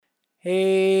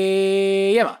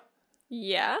Hey, Emma.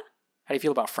 Yeah? How do you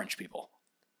feel about French people?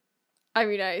 I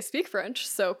mean, I speak French,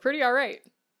 so pretty alright.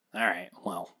 Alright,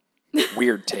 well,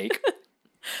 weird take.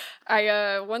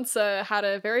 I once had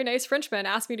a very nice Frenchman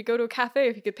ask me to go to a cafe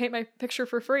if he could paint my picture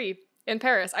for free in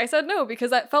Paris. I said no, because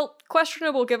that felt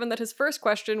questionable given that his first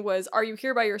question was, are you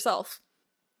here by yourself?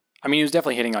 I mean, he was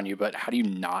definitely hitting on you, but how do you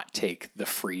not take the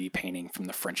free painting from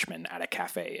the Frenchman at a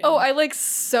cafe? Oh, I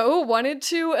so wanted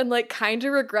to and kind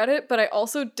of regret it, but I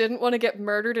also didn't want to get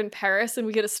murdered in Paris and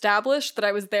we had established that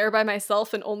I was there by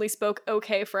myself and only spoke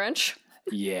okay French.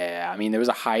 Yeah, I mean, there was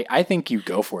a high... I think you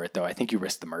go for it, though. I think you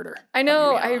risk the murder. I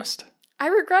know, I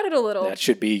regret it a little. That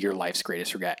should be your life's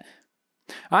greatest regret.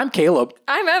 I'm Caleb.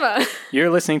 I'm Emma. You're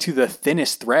listening to The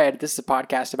Thinnest Thread. This is a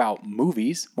podcast about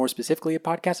movies, more specifically a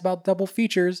podcast about double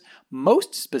features,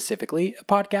 most specifically a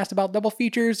podcast about double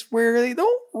features where they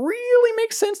don't really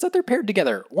make sense that they're paired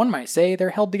together. One might say they're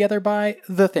held together by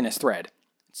the thinnest thread.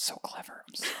 It's so clever.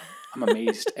 I'm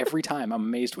amazed every time. I'm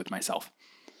amazed with myself.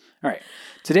 All right.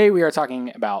 Today we are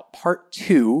talking about part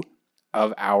 2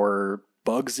 of our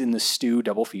Bugs in the Stew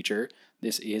double feature.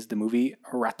 This is the movie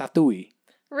Ratatouille.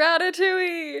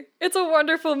 Ratatouille! It's a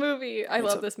wonderful movie. I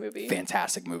love this movie.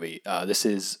 Fantastic movie. This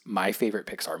is my favorite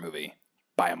Pixar movie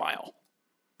by a mile.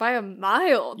 By a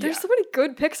mile? There's so many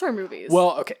good Pixar movies.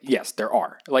 Well, okay. Yes, there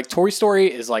are. Toy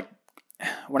Story is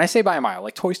when I say by a mile,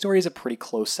 Toy Story is a pretty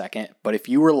close second. But if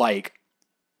you were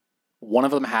one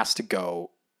of them has to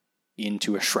go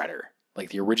into a shredder,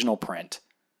 the original print,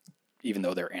 even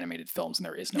though they're animated films and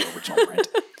there is no original print.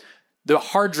 The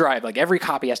hard drive, every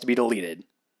copy has to be deleted.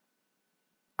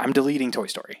 I'm deleting Toy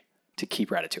Story to keep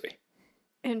Ratatouille.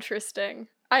 Interesting.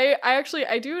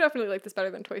 I do definitely like this better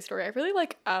than Toy Story. I really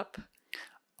like Up.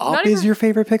 Up is your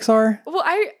favorite Pixar? Well,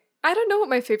 I don't know what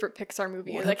my favorite Pixar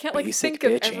movie is. I can't think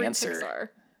of every answer. Pixar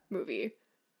movie.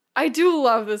 I do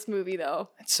love this movie though.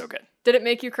 It's so good. Did it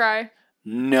make you cry?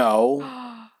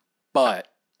 No. But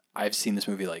I've seen this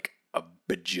movie a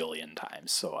bajillion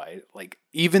times. So I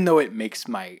even though it makes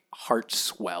my heart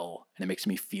swell and it makes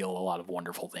me feel a lot of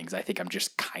wonderful things, I think I'm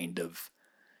just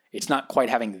it's not quite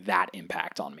having that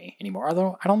impact on me anymore.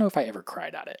 Although I don't know if I ever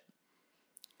cried at it.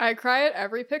 I cry at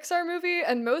every Pixar movie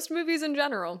and most movies in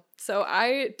general. So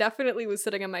I definitely was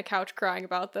sitting on my couch crying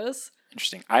about this.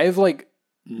 Interesting. I've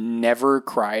never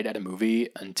cried at a movie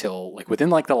until within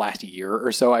the last year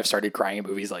or so. I've started crying at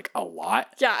movies a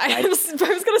lot. Yeah, I was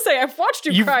gonna say I've watched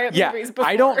you cry at movies before.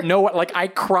 I don't know what I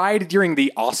cried during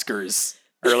the Oscars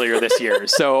earlier this year.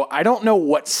 So I don't know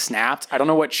what snapped. I don't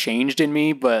know what changed in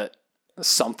me, but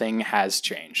something has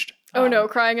changed. Oh no,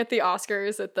 crying at the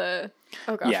Oscars at the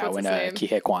what's when his name?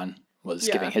 Ki Kwan was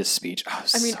giving his speech.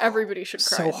 Everybody should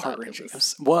cry. So heart-wrenching.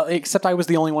 Well, except I was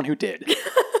the only one who did.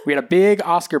 We had a big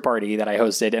Oscar party that I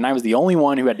hosted, and I was the only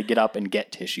one who had to get up and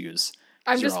get tissues.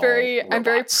 I'm very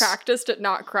practiced at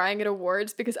not crying at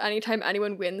awards because anytime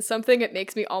anyone wins something, it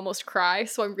makes me almost cry.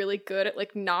 So I'm really good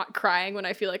at not crying when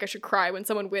I feel like I should cry when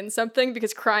someone wins something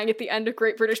because crying at the end of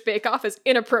Great British Bake Off is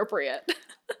inappropriate.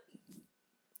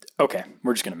 Okay,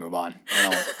 we're just gonna move on.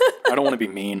 I don't want to be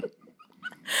mean.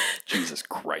 Jesus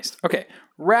Christ. Okay,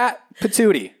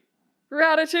 Ratatouille.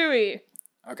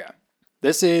 Okay.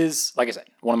 This is, like I said,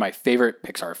 one of my favorite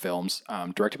Pixar films,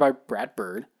 directed by Brad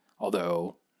Bird,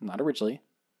 although not originally.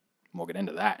 We'll get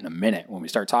into that in a minute when we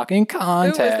start talking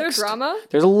context. Ooh, is there drama?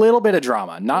 There's a little bit of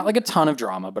drama. Not a ton of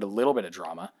drama, but a little bit of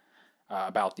drama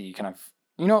about the kind of...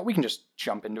 You know what? We can just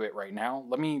jump into it right now.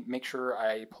 Let me make sure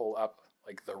I pull up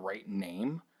the right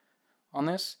name on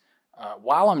this.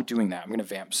 While I'm doing that, I'm going to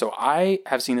vamp. So I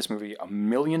have seen this movie a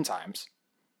million times.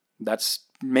 That's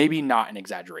maybe not an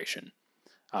exaggeration.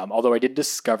 Although I did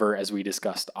discover, as we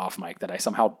discussed off mic, that I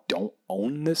somehow don't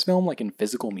own this film, in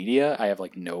physical media. I have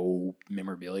no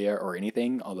memorabilia or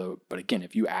anything. But again,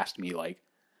 if you asked me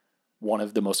one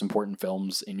of the most important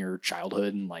films in your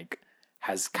childhood and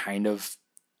has kind of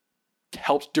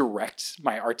helped direct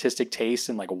my artistic taste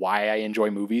and why I enjoy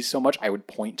movies so much, I would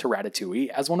point to Ratatouille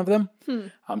as one of them.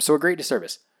 So a great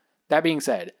disservice. That being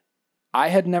said, I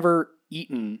had never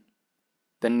eaten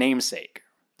the namesake,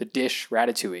 the dish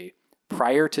Ratatouille,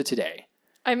 prior to today.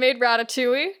 I made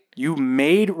Ratatouille. You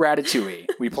made Ratatouille.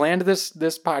 We planned this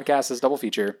podcast, this double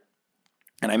feature,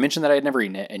 and I mentioned that I had never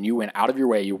eaten it, and you went out of your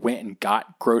way. You went and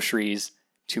got groceries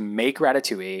to make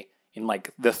Ratatouille in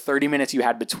the 30 minutes you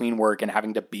had between work and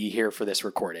having to be here for this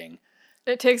recording.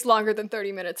 It takes longer than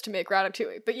 30 minutes to make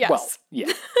Ratatouille, but yes. Well,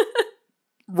 yeah.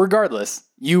 Regardless,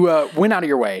 you went out of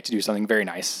your way to do something very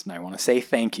nice, and I want to say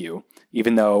thank you,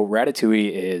 even though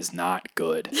Ratatouille is not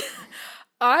good.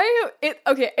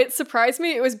 It surprised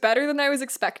me. It was better than I was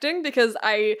expecting because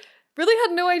I really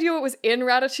had no idea what was in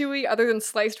Ratatouille other than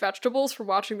sliced vegetables from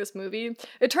watching this movie.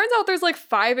 It turns out there's like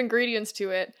 5 ingredients to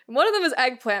it. And one of them is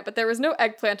eggplant, but there was no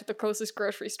eggplant at the closest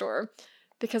grocery store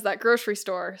because that grocery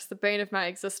store is the bane of my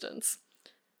existence.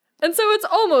 And so it's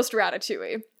almost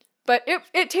Ratatouille, but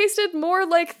it tasted more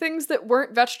like things that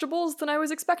weren't vegetables than I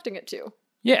was expecting it to.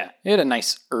 Yeah, it had a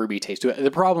nice herby taste to it.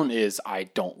 The problem is I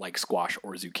don't like squash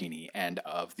or zucchini, and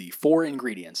of the 4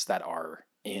 ingredients that are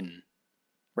in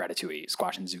Ratatouille,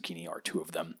 squash and zucchini are 2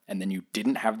 of them, and then you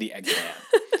didn't have the eggplant.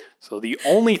 So the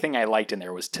only thing I liked in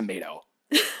there was tomato,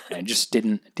 and it just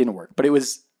didn't work. But it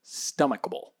was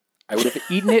stomachable. I would have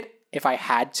eaten it if I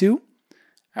had to.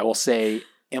 I will say,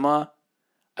 Emma,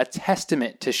 a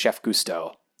testament to Chef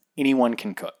Gusteau. Anyone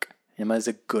can cook. Emma is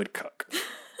a good cook.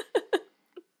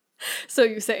 So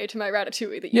you say to my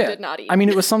Ratatouille that you did not eat. I mean,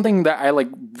 it was something that I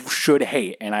should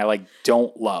hate and I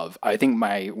don't love. I think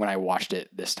when I watched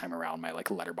it this time around, my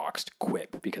Letterboxd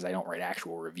quip, because I don't write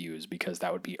actual reviews because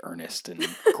that would be earnest and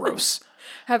gross.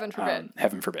 Heaven forbid.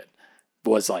 Heaven forbid.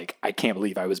 Was I can't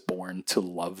believe I was born to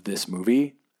love this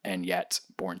movie and yet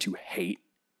born to hate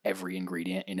every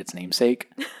ingredient in its namesake.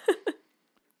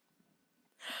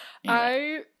 Anyway.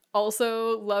 I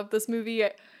also love this movie.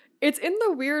 It's in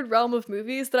the weird realm of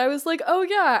movies that I was like, oh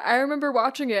yeah, I remember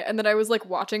watching it. And then I was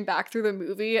watching back through the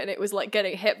movie and it was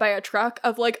getting hit by a truck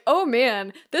of oh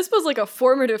man, this was a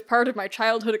formative part of my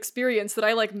childhood experience that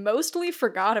I mostly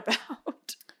forgot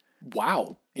about.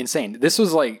 Wow. Insane. This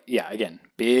was again,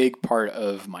 big part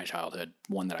of my childhood.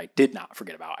 One that I did not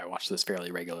forget about. I watched this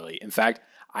fairly regularly. In fact,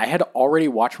 I had already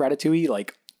watched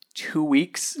Ratatouille 2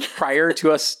 weeks prior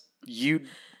to us,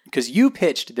 because you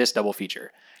pitched this double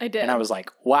feature. I did. And I was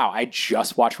like, wow, I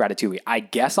just watched Ratatouille. I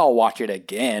guess I'll watch it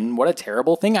again. What a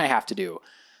terrible thing I have to do.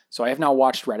 So I have now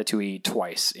watched Ratatouille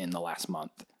twice in the last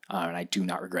month. And I do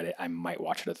not regret it. I might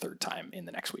watch it a 3rd time in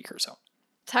the next week or so.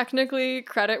 Technically,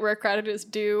 credit where credit is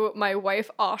due. My wife,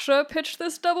 Asha, pitched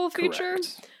this double feature.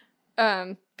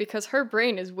 Because her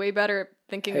brain is way better at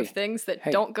thinking of things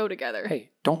that don't go together.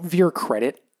 Hey, don't veer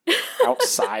credit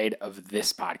outside of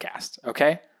this podcast,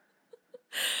 okay?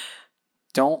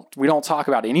 We don't talk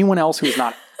about anyone else who's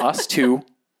not us two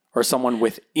or someone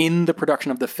within the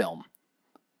production of the film.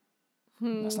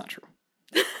 That's not true.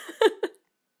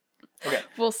 Okay.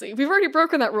 We'll see. We've already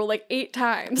broken that rule 8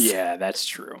 times. Yeah, that's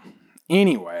true.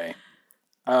 Anyway,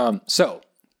 so a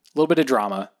little bit of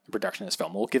drama in production of this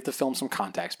film. We'll give the film some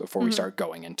context before we start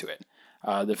going into it.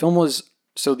 The film was,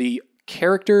 so the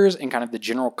characters and kind of the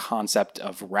general concept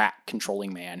of rat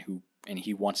controlling man and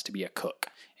he wants to be a cook.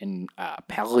 And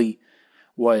Paris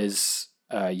was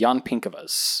Jan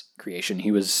Pinkava's creation.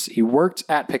 He worked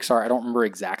at Pixar. I don't remember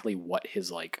exactly what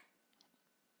his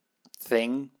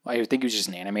thing. I think he was just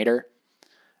an animator.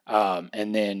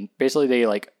 And then basically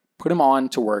they put him on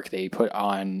to work. They put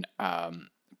on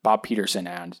Bob Peterson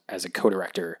as a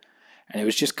co-director, and it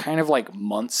was just kind of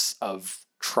months of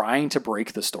trying to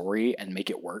break the story and make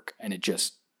it work, and it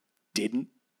just didn't.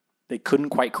 They couldn't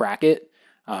quite crack it,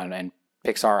 and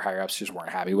Pixar higher-ups just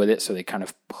weren't happy with it, so they kind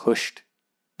of pushed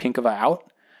Pinkava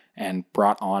out and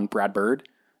brought on Brad Bird,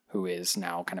 who is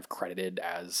now kind of credited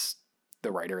as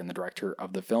the writer and the director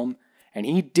of the film. And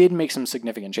he did make some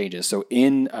significant changes. So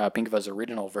in Pinkava's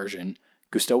original version,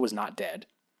 Gusteau was not dead,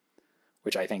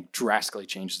 which I think drastically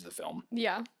changes the film.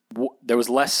 Yeah. There was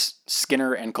less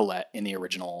Skinner and Colette in the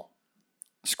original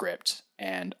script.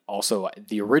 And also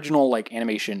the original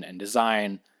animation and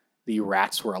design, the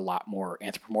rats were a lot more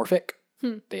anthropomorphic.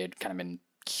 They had kind of been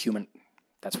human.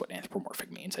 That's what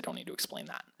anthropomorphic means. I don't need to explain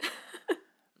that.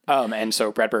 And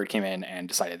so Brad Bird came in and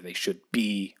decided they should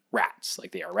be rats.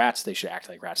 They are rats. They should act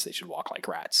like rats. They should walk like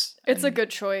rats. It's a good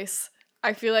choice.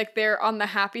 I feel like they're on the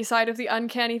happy side of the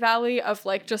uncanny valley of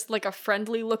just a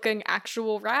friendly looking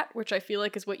actual rat, which I feel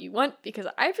like is what you want, because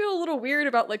I feel a little weird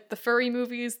about the furry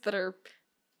movies that are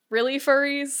really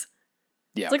furries.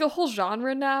 Yeah. It's a whole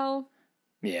genre now.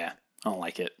 Yeah. I don't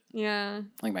like it. Yeah.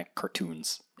 I like my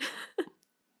cartoons.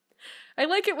 I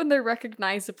like it when they're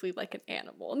recognizably like an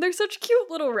animal, and they're such cute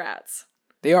little rats.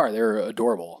 They are. They're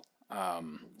adorable.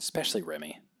 Especially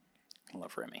Remy. I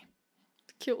love Remy.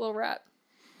 Cute little rat.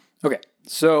 Okay,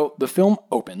 so the film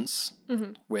opens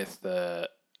with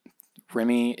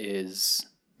Remy is...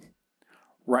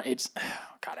 It's...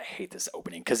 Oh God, I hate this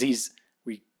opening, because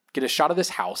we get a shot of this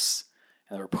house,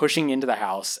 and we're pushing into the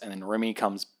house, and then Remy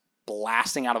comes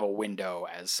blasting out of a window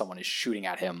as someone is shooting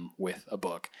at him with a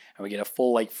book. And we get a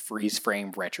full freeze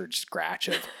frame retro scratch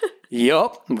of,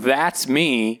 yup, that's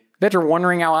me. Bet you're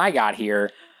wondering how I got here.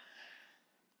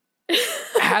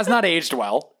 Has not aged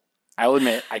well. I'll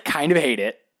admit, I kind of hate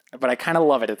it, but I kind of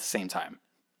love it at the same time.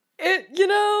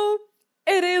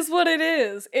 It is what it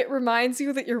is. It reminds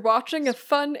you that you're watching a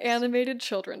fun animated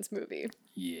children's movie.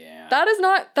 Yeah.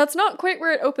 That's not quite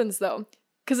where it opens though.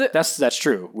 That's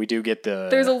true. We do get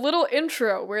there's a little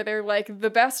intro where they're like, the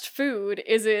best food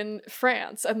is in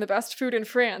France, and the best food in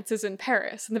France is in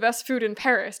Paris, and the best food in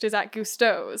Paris is at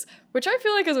Gusteau's, which I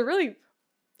feel like is a really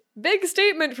big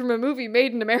statement from a movie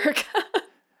made in America.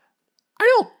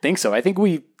 I don't think so. I think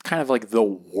we kind of like the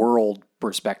world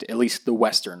perspective, at least the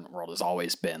Western world has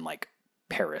always been like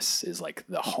Paris is like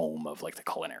the home of like the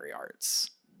culinary arts.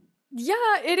 Yeah,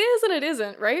 it is and it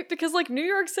isn't, right? Because like New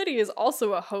York City is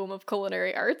also a home of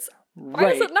culinary arts.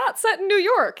 Why is it not set in New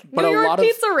York? But New York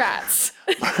pizza rats.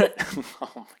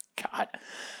 Oh my God.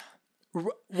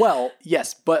 Well,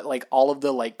 yes, but like all of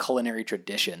the like culinary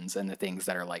traditions and the things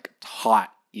that are like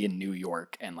taught in New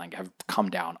York and like have come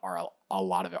down are a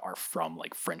lot of it are from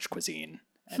like French cuisine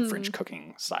and French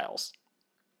cooking styles.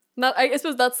 I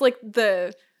suppose that's like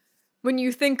when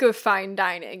you think of fine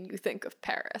dining, you think of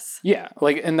Paris. Yeah,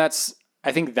 like, and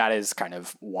I think that is kind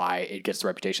of why it gets the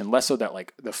reputation. Less so that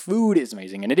like the food is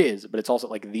amazing, and it is, but it's also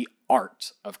like the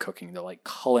art of cooking. The like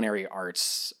culinary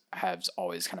arts has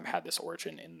always kind of had this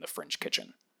origin in the French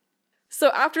kitchen.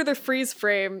 So after the freeze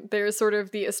frame, there's sort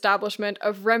of the establishment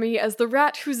of Remy as the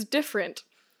rat who's different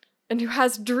and who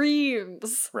has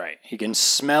dreams. Right. He can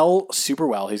smell super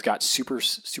well. He's got super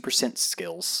sense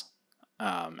skills.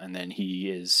 And then he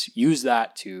is used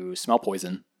that to smell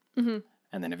poison. Mm-hmm.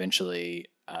 And then eventually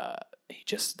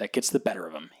that gets the better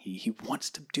of him. He wants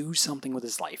to do something with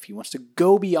his life. He wants to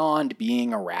go beyond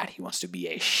being a rat. He wants to be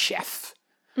a chef.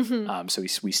 Mm-hmm. So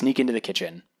we sneak into the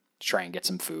kitchen to try and get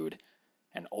some food.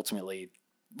 And ultimately,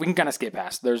 we can kind of skip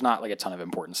past. There's not like a ton of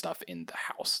important stuff in the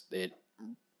house. It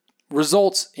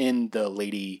results in the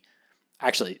lady...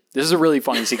 Actually, this is a really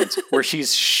funny sequence where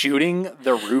she's shooting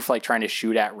the roof, like trying to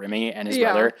shoot at Remy and his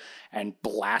brother, and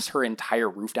blast her entire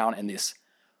roof down, and this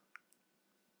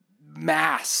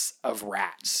mass of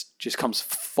rats just comes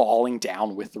falling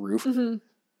down with the roof. Mm-hmm.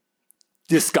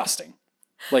 Disgusting.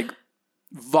 Like,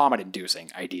 vomit-inducing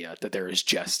idea that there is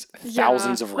just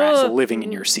thousands of rats living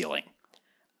in your ceiling.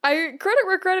 I credit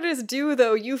where credit is due,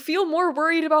 though. You feel more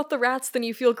worried about the rats than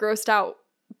you feel grossed out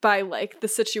by like the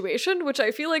situation, which I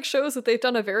feel like shows that they've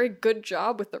done a very good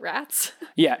job with the rats.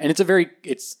 Yeah, and it's a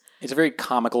very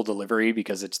comical delivery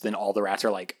because it's then all the rats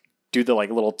are like do the like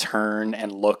little turn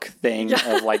and look thing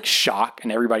of like shock,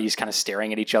 and everybody's kind of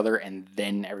staring at each other, and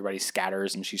then everybody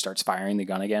scatters and she starts firing the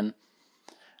gun again.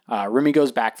 Remy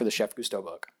goes back for the Chef Gusteau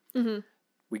book. Mm-hmm.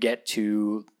 We get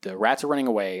to the rats are running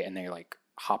away, and they like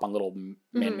hop on little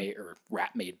man-made or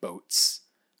rat-made boats.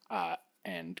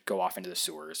 And go off into the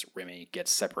sewers. Remy gets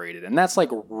separated. And that's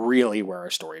like really where our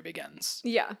story begins.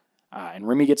 Yeah. And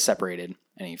Remy gets separated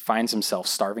and he finds himself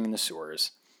starving in the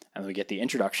sewers. And we get the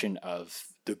introduction of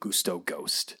the Gusteau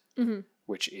ghost,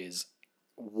 which is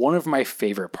one of my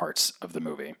favorite parts of the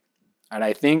movie. And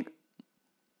I think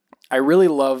I really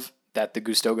love that the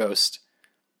Gusteau ghost,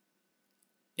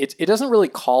 it doesn't really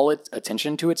call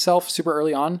attention to itself super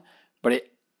early on, but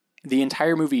the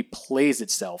entire movie plays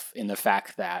itself in the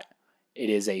fact that it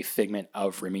is a figment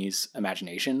of Remy's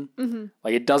imagination. Mm-hmm.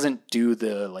 Like, it doesn't do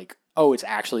the, like, oh, it's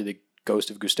actually the ghost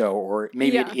of Gusteau, or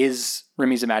maybe it is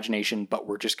Remy's imagination, but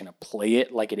we're just going to play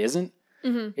it like it isn't.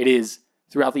 Mm-hmm. It is,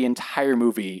 throughout the entire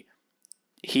movie,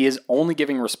 he is only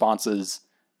giving responses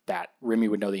that Remy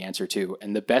would know the answer to.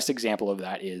 And the best example of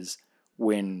that is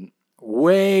when,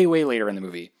 way, way later in the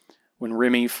movie, when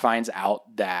Remy finds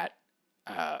out that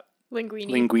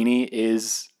Linguini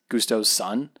is Gusteau's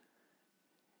son,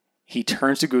 he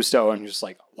turns to Gusteau and just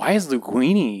like, why is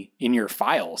Linguini in your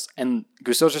files? And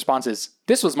Gusteau's response is,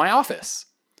 this was my office.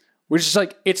 Which is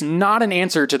like, it's not an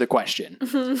answer to the question.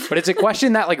 But it's a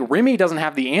question that like Remy doesn't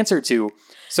have the answer to.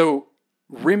 So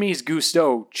Remy's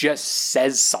Gusteau just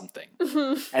says something.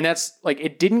 And that's like,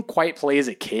 it didn't quite play as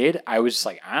a kid. I was just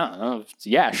like, I don't know.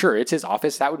 Yeah, sure, it's his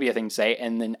office. That would be a thing to say.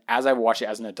 And then as I watched it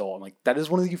as an adult, I'm like, that is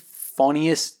one of the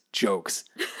funniest jokes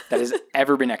that has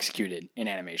ever been executed in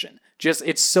animation. Just,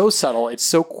 it's so subtle, it's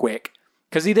so quick,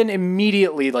 because he then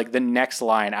immediately, like, the next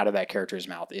line out of that character's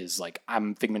mouth is like,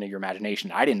 I'm a figment of your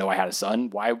imagination. I didn't know I had a son.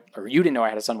 Why? Or you didn't know I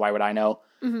had a son. Why would I know?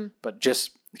 Mm-hmm. But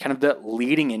just kind of the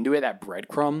leading into it, that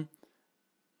breadcrumb,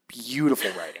 beautiful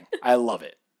writing. I love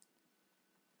it.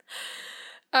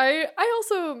 I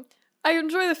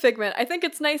enjoy the figment. I think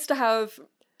it's nice to have,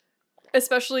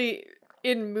 especially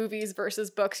in movies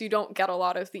versus books, you don't get a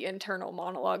lot of the internal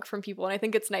monologue from people. And I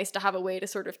think it's nice to have a way to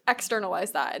sort of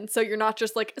externalize that. And so you're not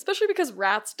just like, especially because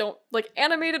rats don't, like,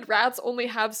 animated rats only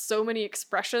have so many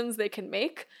expressions they can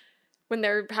make when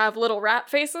they have little rat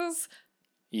faces.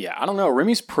 Yeah, I don't know.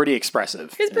 Remy's pretty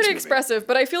expressive. He's pretty expressive,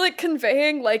 but I feel like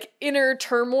conveying like inner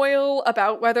turmoil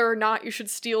about whether or not you should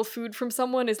steal food from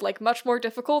someone is like much more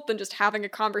difficult than just having a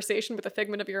conversation with a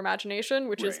figment of your imagination,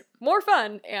 which is more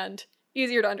fun and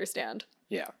easier to understand.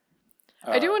 Yeah.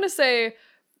 I do want to say,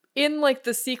 in like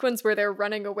the sequence where they're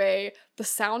running away, the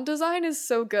sound design is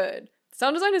so good.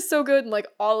 Sound design is so good in like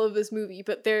all of this movie,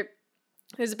 but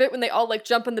there's a bit when they all like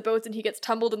jump in the boats and he gets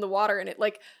tumbled in the water and it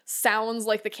like sounds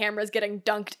like the camera's getting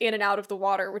dunked in and out of the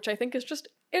water, which I think is just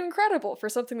incredible for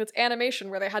something that's animation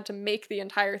where they had to make the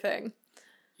entire thing.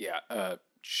 Yeah,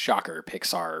 shocker,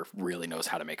 Pixar really knows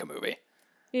how to make a movie.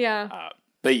 Yeah.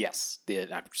 But yes,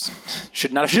 I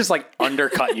should not have just like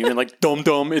undercut you and like, dumb,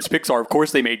 it's Pixar. Of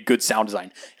course they made good sound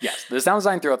design. Yes, the sound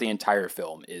design throughout the entire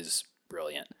film is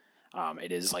brilliant.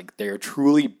 It is like they're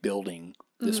truly building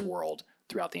this world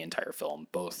throughout the entire film,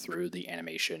 both through the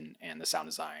animation and the sound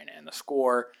design and the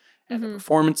score and the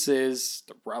performances.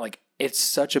 It's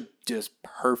such a just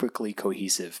perfectly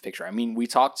cohesive picture. I mean, we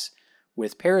talked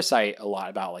with Parasite a lot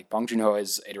about like Bong Joon-ho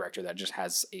is a director that just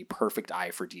has a perfect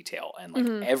eye for detail and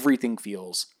like everything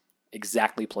feels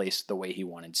exactly placed the way he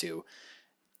wanted to.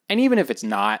 And even if it's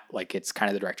not, like it's kind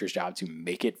of the director's job to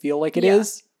make it feel like it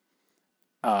is.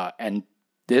 And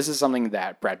this is something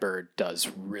that Brad Bird does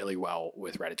really well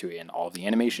with Ratatouille, and all of the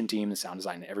animation team, the sound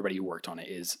design, everybody who worked on it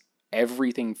is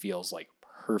everything feels like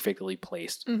perfectly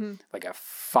placed, like a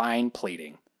fine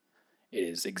plating. It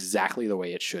is exactly the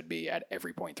way it should be at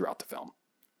every point throughout the film.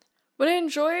 But I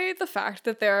enjoy the fact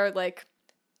that there are like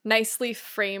nicely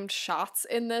framed shots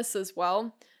in this as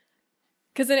well.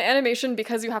 Because in animation,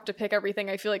 because you have to pick everything,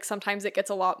 I feel like sometimes it gets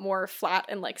a lot more flat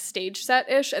and like stage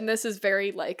set-ish, and this is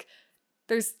very like,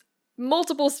 there's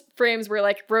multiple frames where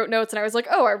like wrote notes and I was like,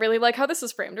 oh, I really like how this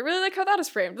is framed. I really like how that is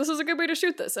framed. This is a good way to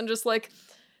shoot this. And just like,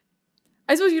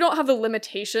 I suppose you don't have the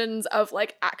limitations of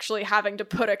like actually having to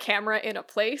put a camera in a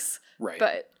place. Right.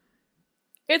 But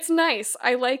it's nice.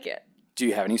 I like it. Do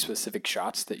you have any specific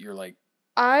shots that you're like?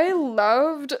 I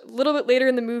loved a little bit later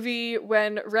in the movie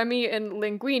when Remy and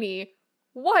Linguini,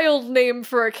 wild name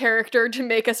for a character to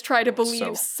make us try to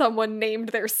believe someone named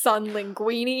their son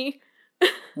Linguini.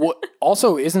 Well,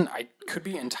 also I could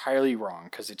be entirely wrong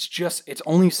because it's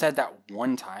only said that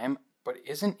one time, but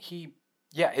isn't he?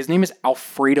 Yeah, his name is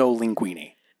Alfredo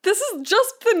Linguini. This is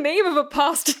just the name of a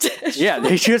pasta dish. Yeah,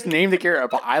 they just named the character,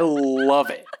 but I love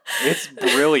it. It's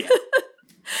brilliant.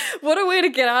 What a way to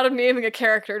get out of naming a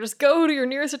character. Just go to your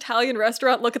nearest Italian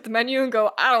restaurant, look at the menu, and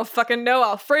go, I don't fucking know,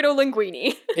 Alfredo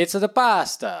Linguini. It's the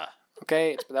pasta.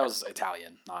 Okay? That was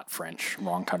Italian, not French.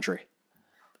 Wrong country.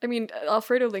 I mean,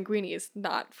 Alfredo Linguini is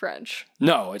not French.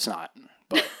 No, it's not.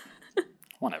 But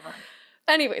whatever.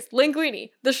 Anyways,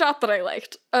 Linguini, the shot that I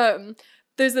liked.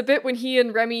 There's a bit when he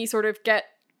and Remy sort of get,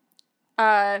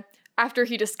 after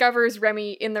he discovers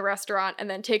Remy in the restaurant and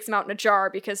then takes him out in a jar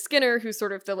because Skinner, who's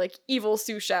sort of the like evil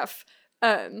sous chef,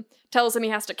 tells him he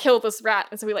has to kill this rat,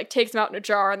 and so he like takes him out in a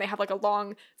jar and they have like a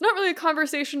long, it's not really a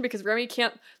conversation because Remy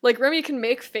can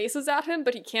make faces at him,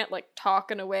 but he can't like talk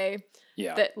in a way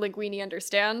that Linguini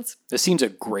understands. This seems a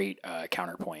great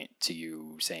counterpoint to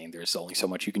you saying there's only so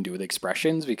much you can do with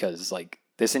expressions, because like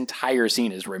this entire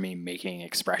scene is Remy making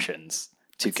expressions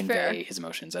to convey his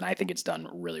emotions, and I think it's done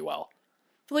really well.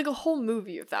 But like a whole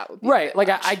movie of that would be right. Like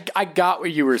I got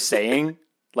what you were saying,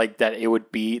 like that it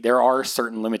would be, there are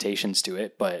certain limitations to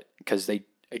it, but because they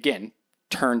again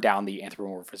turn down the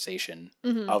anthropomorphization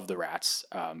of the rats,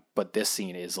 but this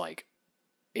scene is like,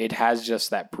 it has just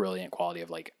that brilliant quality of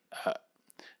like,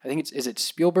 I think is it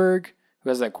Spielberg who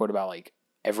has that quote about like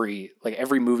every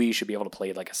movie should be able to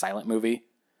play like a silent movie.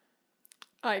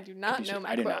 I do not know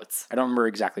my quotes. I don't remember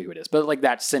exactly who it is, but like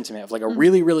that sentiment of like a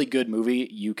really, really good movie,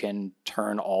 you can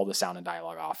turn all the sound and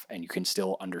dialogue off and you can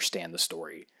still understand the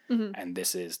story. And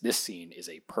this scene is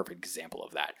a perfect example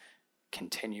of that.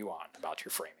 Continue on about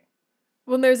your framing.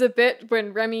 When there's a bit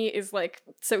when Remy is like,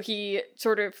 so he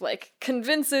sort of like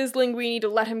convinces Linguini to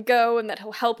let him go and that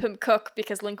he'll help him cook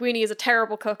because Linguini is a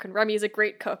terrible cook and Remy is a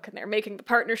great cook and they're making the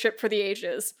partnership for the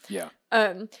ages. Yeah.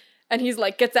 And he's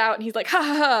like, gets out and he's like, ha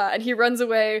ha ha, and he runs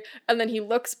away and then he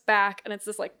looks back and it's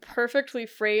this like perfectly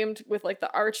framed with like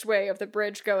the archway of the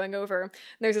bridge going over. And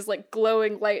there's this like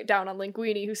glowing light down on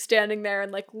Linguini who's standing there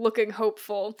and like looking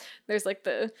hopeful. There's like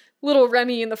the little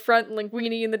Remy in the front and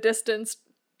Linguini in the distance.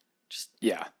 Just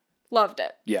loved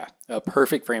it. Yeah. A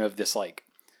perfect frame of this like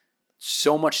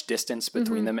so much distance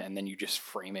between them, and then you just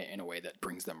frame it in a way that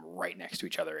brings them right next to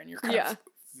each other, and you're kind of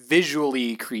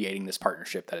visually creating this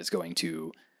partnership that is going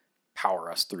to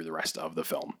power us through the rest of the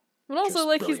film. And also,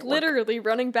 like, he's literally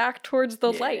running back towards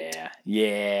the light.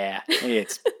 Yeah,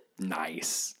 it's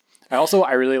nice.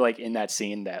 I really like in that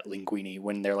scene that Linguini,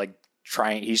 when they're like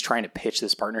he's trying to pitch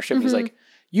this partnership. Mm-hmm. He's like,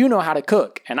 you know how to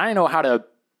cook and I know how to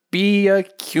be a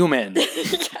human.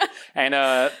 Yeah. And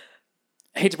I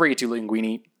hate to break it to you,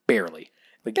 Linguini, barely.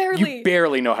 You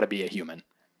barely know how to be a human.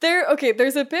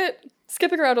 There's a bit,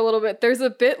 skipping around a little bit, there's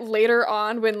a bit later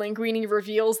on when Linguini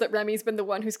reveals that Remy's been the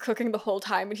one who's cooking the whole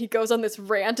time, and he goes on this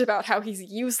rant about how he's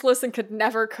useless and could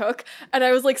never cook, and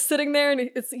I was like sitting there and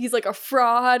he's like a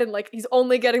fraud and like he's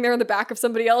only getting there on the back of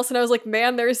somebody else, and I was like,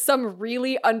 man, there's some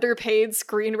really underpaid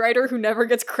screenwriter who never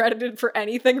gets credited for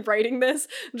anything writing this,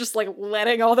 just like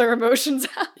letting all their emotions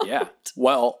out. Yeah,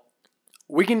 well,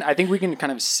 I think we can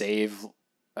kind of save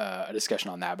a discussion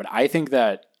on that, but I think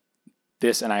that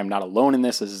this, and I am not alone in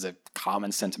this is a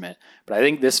common sentiment, but I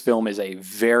think this film is a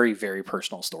very, very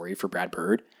personal story for Brad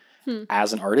Bird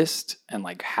as an artist, and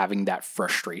like having that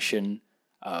frustration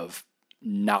of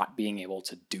not being able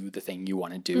to do the thing you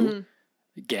want to do. Mm-hmm.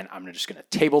 Again, I'm just going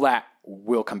to table that.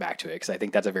 We'll come back to it because I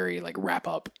think that's a very like wrap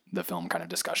up the film kind of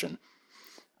discussion.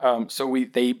 So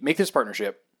they make this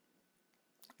partnership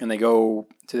and they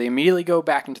immediately go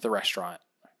back into the restaurant.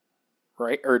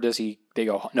 Right? Or does they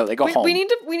go home. We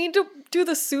need to do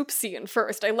the soup scene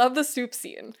first. I love the soup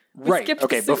scene. Right.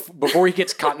 Okay. Before he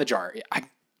gets caught in the jar.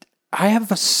 I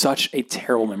have such a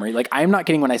terrible memory. Like, I'm not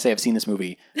kidding when I say I've seen this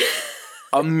movie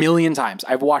a million times.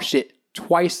 I've watched it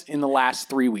twice in the last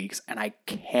 3 weeks, and I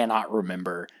cannot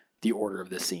remember the order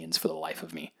of the scenes for the life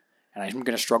of me. And I'm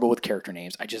going to struggle with character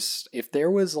names. If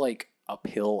there was like a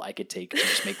pill I could take to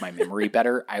just make my memory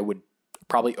better, I would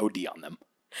probably OD on them.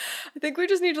 I think we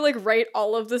just need to like write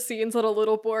all of the scenes on a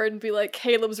little board and be like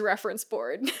Caleb's reference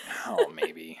board. Oh,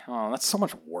 maybe. Oh, that's so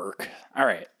much work. All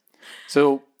right.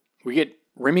 So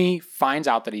Remy finds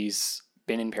out that he's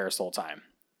been in Paris the whole time.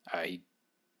 He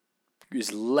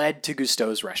is led to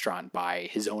Gusteau's restaurant by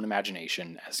his own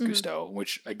imagination as Gusteau,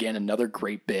 which again, another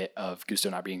great bit of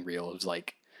Gusteau not being real. It was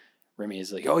like, Remy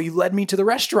is like, oh, you led me to the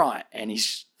restaurant. And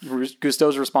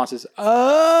Gusteau's response is,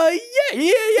 yeah,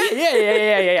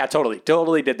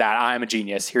 totally did that. I'm a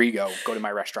genius. Here you go to my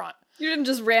restaurant. You didn't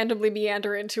just randomly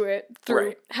meander into it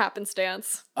through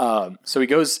happenstance. So he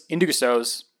goes into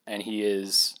Gusteau's and he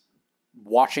is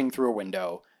watching through a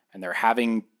window and they're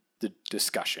having the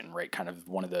discussion, right? Kind of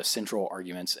one of the central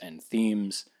arguments and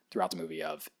themes throughout the movie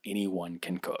of anyone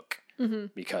can cook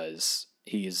because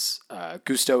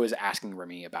Gusteau is asking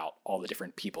Remy about all the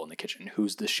different people in the kitchen.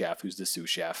 Who's the chef? Who's the sous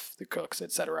chef? The cooks,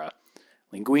 etc.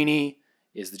 Linguini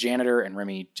is the janitor, and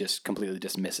Remy just completely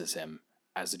dismisses him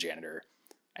as the janitor.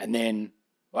 And then,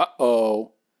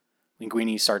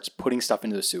 Linguini starts putting stuff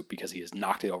into the soup because he has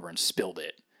knocked it over and spilled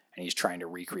it, and he's trying to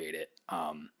recreate it.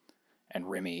 And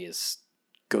Remy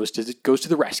goes to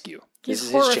the rescue.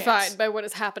 He's horrified by what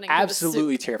is happening.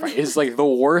 Absolutely terrified. It is like the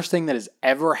worst thing that has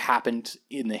ever happened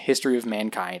in the history of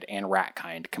mankind and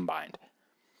ratkind combined.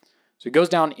 So he goes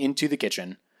down into the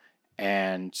kitchen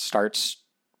and starts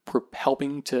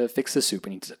helping to fix the soup.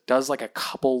 And he does like a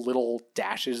couple little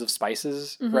dashes of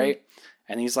spices, right?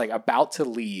 And he's like about to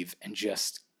leave and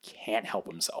just can't help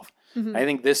himself. I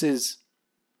think this is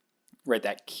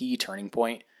that key turning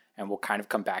point, and we'll kind of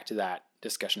come back to that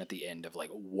discussion at the end of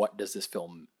like, what does this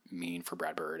film mean for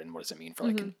Brad Bird and what does it mean for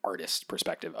like an artist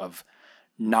perspective of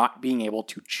not being able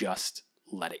to just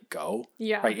let it go.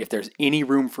 Yeah. Right. If there's any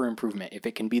room for improvement, if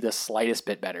it can be the slightest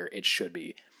bit better, it should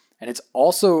be. And it's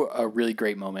also a really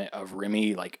great moment of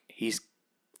Remy, like he's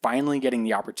finally getting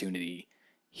the opportunity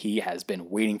he has been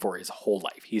waiting for his whole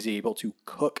life. He's able to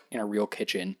cook in a real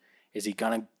kitchen. Is he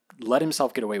going to let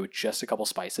himself get away with just a couple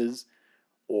spices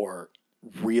or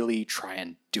really try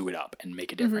and do it up and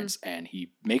make a difference? And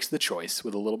he makes the choice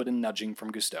with a little bit of nudging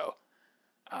from Gusteau,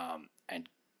 and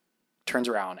turns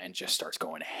around and just starts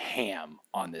going ham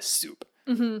on this soup.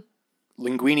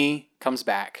 Linguini comes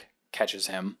back, catches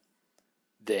him.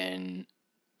 Then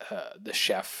the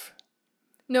chef...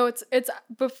 No,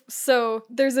 so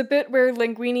there's a bit where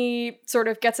Linguini sort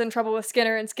of gets in trouble with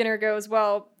Skinner, and Skinner goes,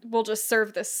 well, we'll just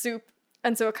serve this soup.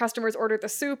 And so a customer's ordered the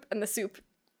soup, and the soup...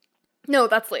 No,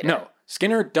 that's later. No,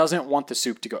 Skinner doesn't want the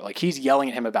soup to go. Like, he's yelling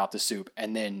at him about the soup,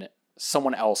 and then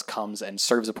someone else comes and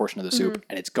serves a portion of the soup,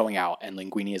 and it's going out, and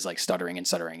Linguini is, like, stuttering, and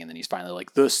then he's finally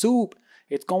like, the soup,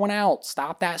 it's going out,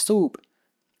 stop that soup.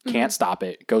 Can't stop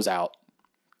it, goes out,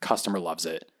 customer loves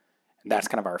it. And that's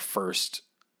kind of our first,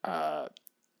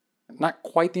 not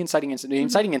quite the inciting incident, the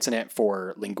inciting incident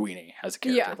for Linguini as a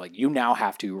character. Like, you now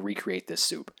have to recreate this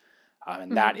soup.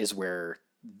 And that is where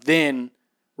then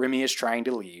Remy is trying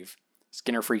to leave.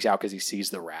 Skinner freaks out because he sees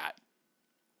the rat.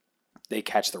 They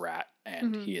catch the rat,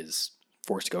 and he is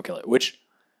forced to go kill it. Which,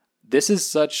 this is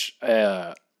such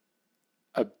a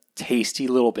tasty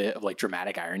little bit of like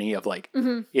dramatic irony of like,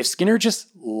 if Skinner just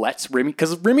lets Remy,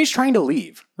 because Remy's trying to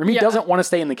leave. Remy doesn't want to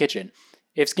stay in the kitchen.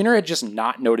 If Skinner had just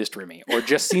not noticed Remy or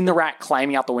just seen the rat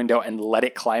climbing out the window and let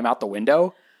it climb out the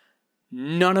window,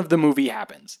 none of the movie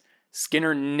happens.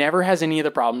 Skinner never has any of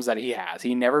the problems that he has.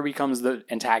 He never becomes the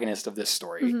antagonist of this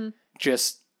story.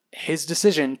 Just his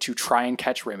decision to try and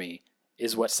catch Remy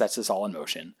is what sets this all in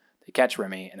motion. They catch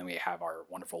Remy, and then we have our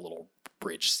wonderful little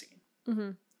bridge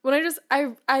scene. When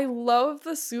I love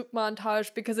the soup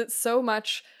montage because it's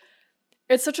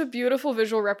such a beautiful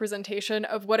visual representation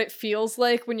of what it feels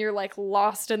like when you're like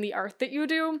lost in the art that you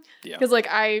do. Because like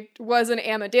I was and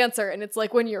am a dancer, and it's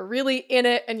like when you're really in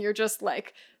it and you're just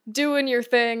like doing your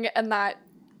thing, and that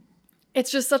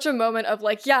it's just such a moment of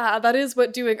like, yeah, that is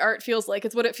what doing art feels like.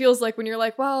 It's what it feels like when you're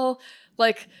like, well,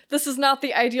 like this is not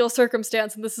the ideal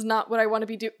circumstance and this is not what I want to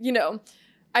be doing. You know,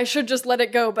 I should just let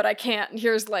it go, but I can't. And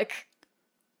here's like,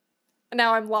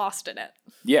 now I'm lost in it.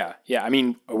 Yeah. I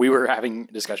mean, we were having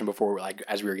a discussion before, like,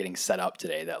 as we were getting set up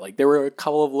today, that like there were a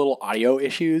couple of little audio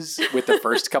issues with the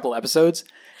first couple episodes,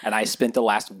 and I spent the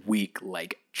last week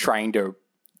like trying to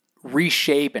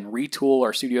reshape and retool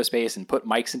our studio space and put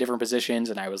mics in different positions,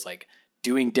 and I was like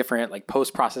doing different like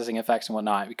post-processing effects and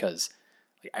whatnot because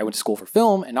like, I went to school for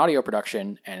film and audio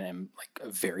production, and I'm like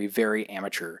a very, very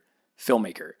amateur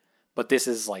filmmaker. But this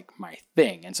is like my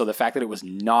thing. And so the fact that it was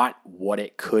not what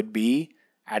it could be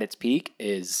at its peak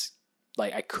is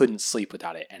like, I couldn't sleep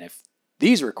without it. And if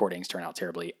these recordings turn out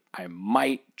terribly, I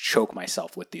might choke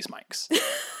myself with these mics.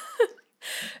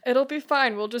 It'll be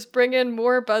fine. We'll just bring in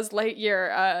more Buzz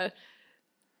Lightyear.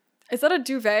 Is that a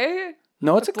duvet?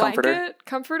 No, it's a comforter.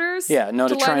 Comforters? Yeah, no,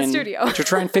 to try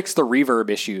and fix the reverb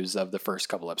issues of the first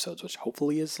couple episodes, which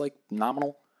hopefully is like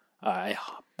nominal. I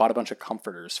bought a bunch of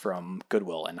comforters from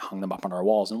Goodwill and hung them up on our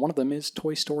walls, and one of them is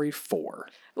Toy Story 4.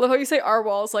 I love how you say our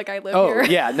walls like I live here. Oh,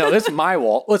 yeah. No, this is my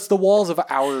wall. It's the walls of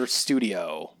our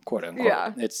studio, quote unquote.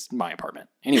 Yeah. It's my apartment.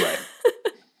 Anyway.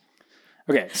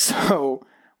 Okay, so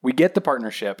we get the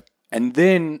partnership, and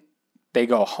then they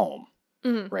go home,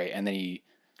 right? And then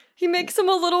he makes him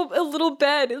a little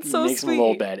bed. It's so sweet. He makes him a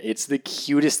little bed. It's the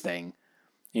cutest thing.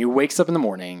 He wakes up in the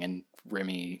morning, and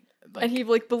Remy... and he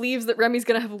like believes that Remy's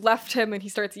gonna have left him, and he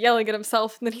starts yelling at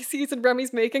himself, and then he sees that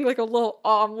Remy's making like a little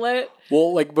omelet.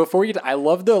 Well, like before I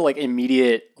love the like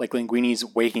immediate like Linguini's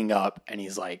waking up and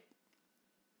he's like,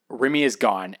 Remy is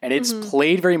gone, and it's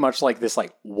played very much like this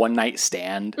like one night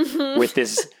stand with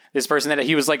this person that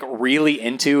he was like really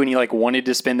into and he like wanted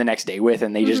to spend the next day with,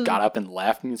 and they just got up and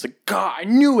left, and he's like, God, I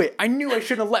knew I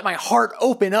shouldn't have let my heart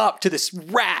open up to this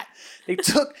rat. They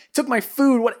took my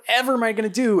food. Whatever am I going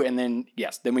to do? And then,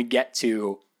 then we get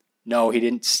to, no, he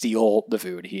didn't steal the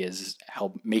food. He is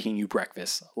making you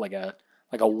breakfast like a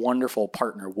wonderful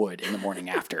partner would in the morning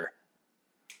after.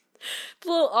 The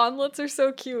little omelets are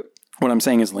so cute. What I'm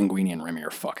saying is Linguini and Remy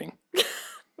are fucking. I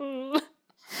don't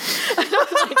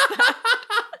like that.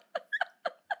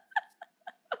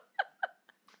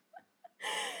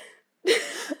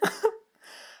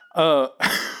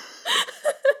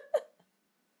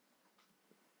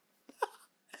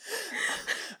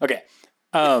 Okay.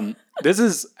 This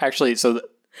is actually, so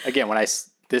again,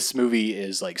 this movie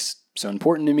is like so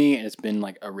important to me, and it's been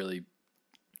like a really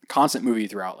constant movie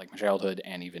throughout like my childhood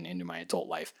and even into my adult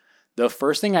life. The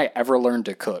first thing I ever learned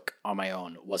to cook on my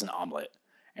own was an omelet.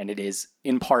 And it is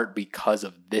in part because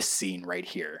of this scene right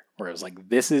here, where it was like,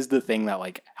 this is the thing that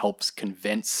like helps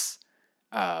convince,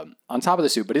 on top of the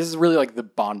soup, but this is really like the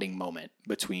bonding moment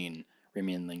between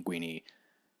Remy and Linguini.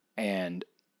 And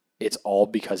it's all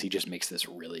because he just makes this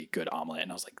really good omelet.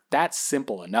 And I was like, that's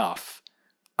simple enough.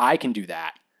 I can do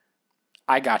that.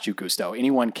 I got you, Gusto.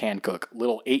 Anyone can cook.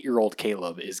 Little 8-year-old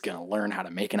Caleb is going to learn how to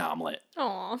make an omelet.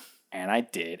 Aww. And I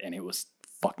did, and it was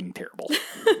fucking terrible.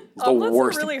 It's the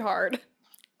worst. Really hard.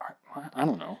 I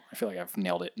don't know. I feel like I've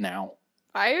nailed it now.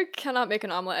 I cannot make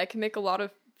an omelet. I can make a lot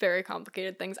of very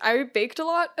complicated things. I baked a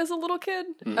lot as a little kid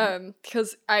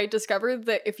because I discovered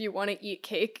that if you want to eat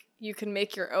cake, you can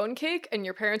make your own cake, and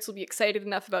your parents will be excited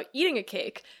enough about eating a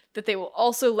cake that they will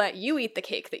also let you eat the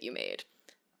cake that you made.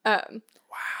 Wow.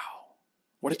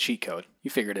 What a cheat code.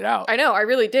 You figured it out. I know. I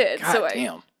really did. God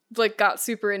damn. I like got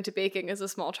super into baking as a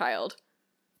small child.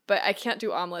 But I can't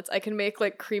do omelets. I can make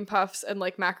like cream puffs and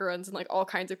like macarons and like all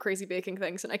kinds of crazy baking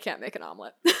things, and I can't make an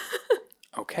omelet.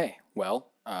 Okay, well,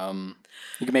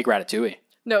 you can make Ratatouille.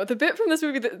 No, the bit from this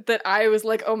movie that I was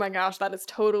like, oh my gosh, that is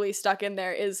totally stuck in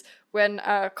there is when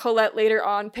Colette later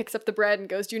on picks up the bread and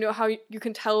goes, do you know how you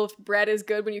can tell if bread is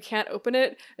good when you can't open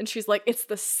it? And she's like, it's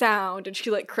the sound. And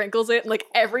she like crinkles it. And like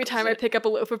every time I pick up a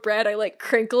loaf of bread, I like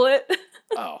crinkle it.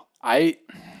 Oh, I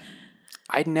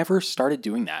I never started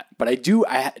doing that, but I do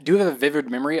have a vivid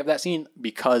memory of that scene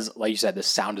because, like you said, the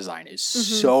sound design is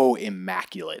so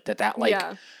immaculate that like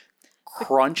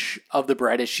crunch of the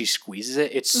bread as she squeezes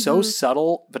it. It's so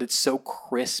subtle, but it's so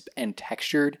crisp and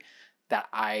textured that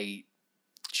I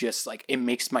just like, it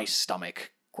makes my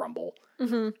stomach grumble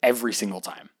every single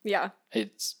time. Yeah.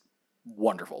 It's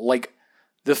wonderful. Like,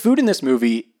 the food in this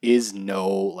movie is no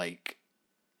like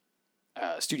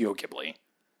Studio Ghibli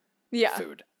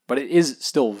food. But it is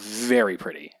still very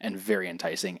pretty and very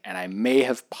enticing, and I may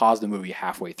have paused the movie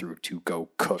halfway through to go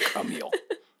cook a meal.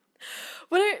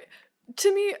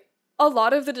 To me, a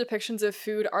lot of the depictions of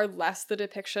food are less the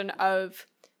depiction of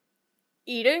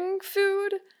eating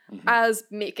food as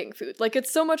making food. Like,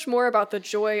 it's so much more about the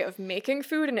joy of making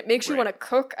food, and it makes you want to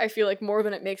cook, I feel like, more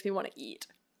than it makes me want to eat.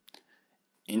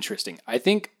 Interesting. I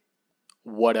think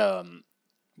what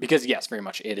because yes, very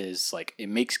much it is like, it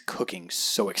makes cooking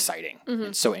so exciting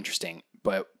and so interesting.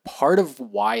 But part of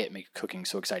why it makes cooking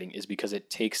so exciting is because it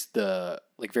takes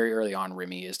like very early on,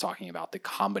 Remy is talking about the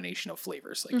combination of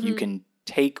flavors. Like you can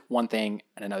take one thing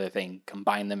and another thing,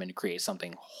 combine them and create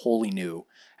something wholly new.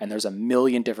 And there's a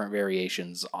million different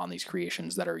variations on these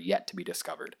creations that are yet to be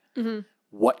discovered.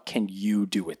 What can you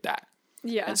do with that?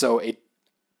 Yeah. And so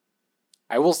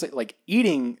I will say, like,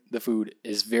 eating the food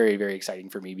is very, very exciting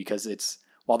for me because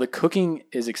while the cooking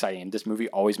is exciting, and this movie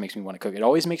always makes me want to cook, it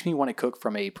always makes me want to cook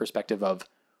from a perspective of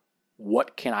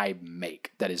what can I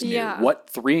make that is new? What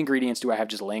 3 ingredients do I have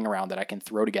just laying around that I can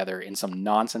throw together in some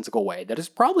nonsensical way that is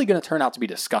probably going to turn out to be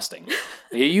disgusting?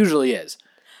 It usually is.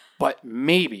 But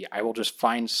maybe I will just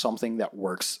find something that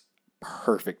works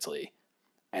perfectly,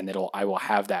 and I will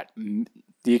have that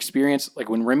the experience, like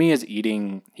when Remy is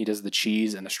eating, he does the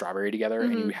cheese and the strawberry together,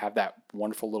 and you have that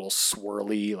wonderful little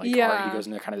swirly, like art. He goes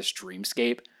into kind of this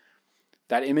dreamscape.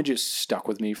 That image is stuck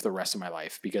with me for the rest of my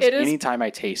life because anytime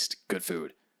I taste good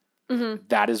food,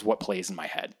 that is what plays in my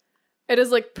head. It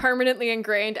is like permanently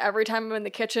ingrained. Every time I'm in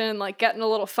the kitchen, like getting a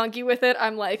little funky with it,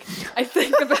 I'm like, I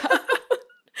think about.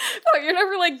 Oh, you're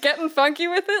never like getting funky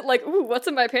with it? Like, ooh, what's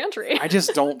in my pantry? I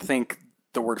just don't think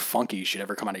the word funky should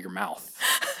ever come out of your mouth.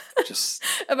 Just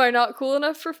am I not cool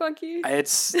enough for funky?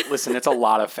 Listen, it's a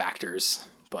lot of factors,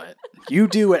 but you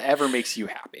do whatever makes you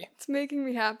happy. It's making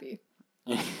me happy.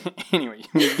 Anyway,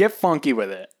 you get funky with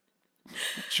it.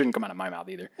 Shouldn't come out of my mouth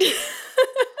either.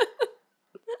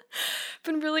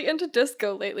 Been really into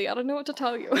disco lately. I don't know what to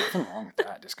tell you. Nothing wrong with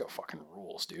that. Disco fucking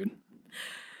rules, dude.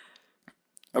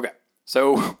 Okay,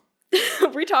 so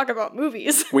we talk about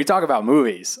movies. We talk about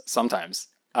movies sometimes.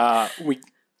 We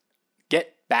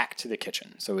get back to the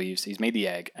kitchen. So he's made the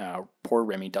egg. Poor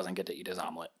Remy doesn't get to eat his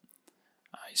omelet.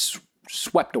 He's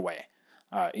swept away.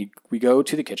 We go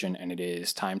to the kitchen, and it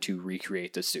is time to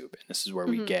recreate the soup. And this is where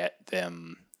we get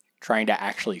them trying to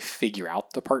actually figure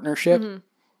out the partnership.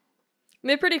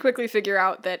 They pretty quickly figure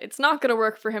out that it's not going to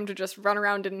work for him to just run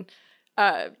around in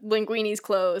Linguini's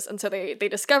clothes, and so they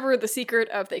discover the secret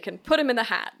of they can put him in the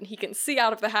hat, and he can see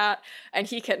out of the hat, and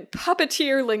he can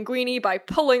puppeteer Linguini by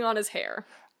pulling on his hair.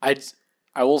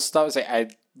 I will stop and say I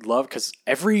love, because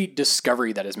every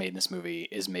discovery that is made in this movie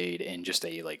is made in just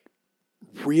a like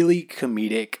really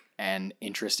comedic and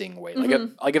interesting way,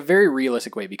 like a very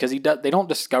realistic way, because they don't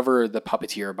discover the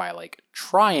puppeteer by like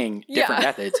trying different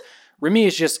methods. Remy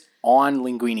is just on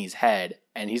Linguini's head,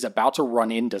 and he's about to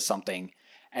run into something,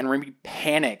 and Remy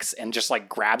panics and just like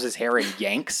grabs his hair and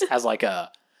yanks as like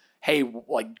a, hey,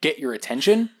 like get your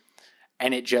attention,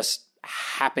 and it just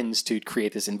happens to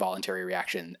create this involuntary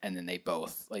reaction. And then they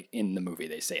both, like in the movie,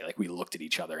 they say like we looked at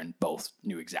each other and both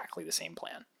knew exactly the same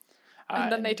plan.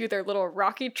 And then they do their little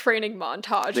Rocky training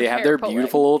montage. They have their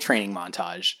beautiful little training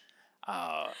montage,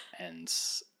 and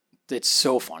it's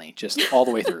so funny just all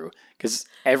the way through, because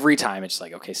every time it's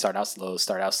like, okay, start out slow,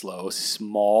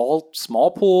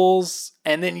 small pulls,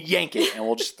 and then yank it, and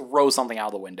we'll just throw something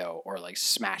out the window or like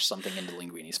smash something into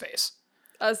Linguini's face.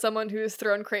 As someone who's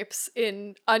thrown crepes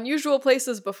in unusual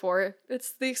places before,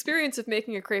 it's the experience of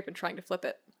making a crepe and trying to flip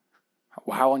it.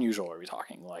 How unusual are we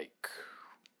talking? Like,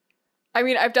 I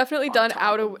mean, I've definitely done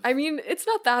it's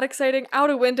not that exciting. Out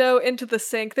a window, into the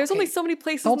sink. There's only so many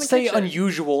places in the kitchen. Don't say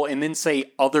unusual and then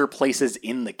say other places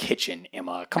in the kitchen,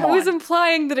 Emma. Come on. I was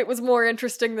implying that it was more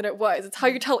interesting than it was. It's how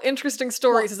you tell interesting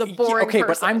stories as a boring person.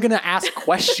 But I'm going to ask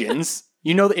questions.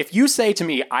 You know, if you say to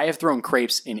me, I have thrown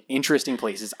crepes in interesting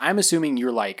places, I'm assuming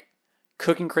you're like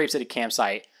cooking crepes at a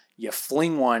campsite. You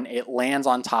fling one, it lands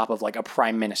on top of like a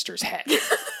prime minister's head.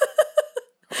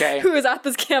 Okay? Who is at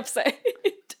this campsite?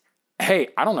 Hey,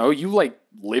 I don't know. You like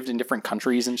lived in different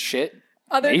countries and shit.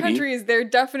 Other countries, there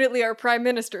definitely are prime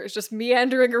ministers just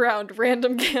meandering around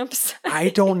random camps. I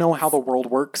don't know how the world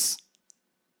works.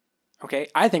 Okay?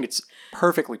 I think it's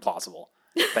perfectly plausible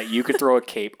that you could throw a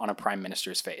cape on a prime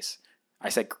minister's face. I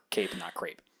said cape and not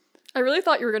crepe. I really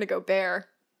thought you were going to go bear.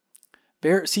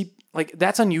 Bear, see, like,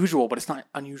 that's unusual, but it's not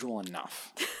unusual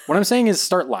enough. What I'm saying is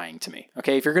start lying to me,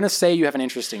 okay? If you're going to say you have an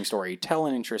interesting story, tell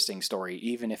an interesting story,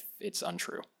 even if it's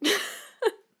untrue.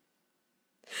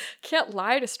 Can't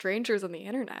lie to strangers on the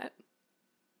internet.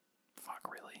 Fuck,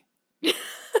 really?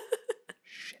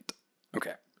 Shit.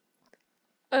 Okay.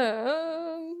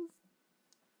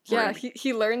 Yeah,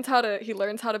 he learns how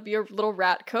to be a little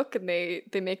rat cook, and they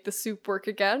make the soup work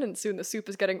again, and soon the soup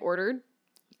is getting ordered.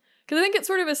 Because I think it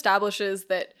sort of establishes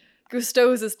that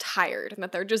Gusteau's is tired and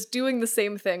that they're just doing the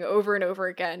same thing over and over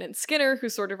again. And Skinner,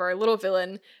 who's sort of our little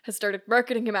villain, has started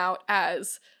marketing him out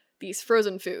as these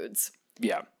frozen foods.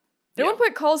 Yeah. At one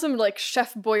point calls him like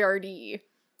Chef Boyardee.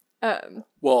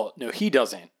 Well, no, he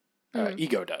doesn't.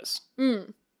 Ego does.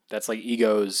 That's like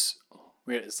Ego's.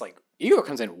 It's like Ego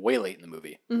comes in way late in the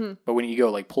movie. But when Ego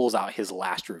like pulls out his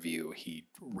last review, he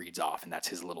reads off, and that's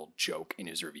his little joke in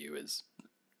his review is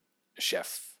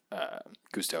Chef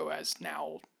Gusteau has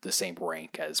now the same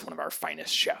rank as one of our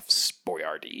finest chefs,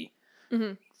 Boyardee.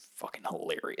 Fucking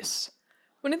hilarious.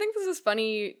 When I think this is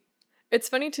funny, it's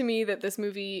funny to me that this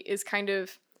movie is kind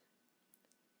of...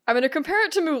 I'm going to compare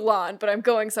it to Mulan, but I'm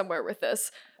going somewhere with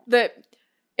this. That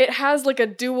it has like a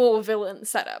dual villain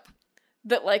setup.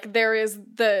 That like there is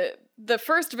the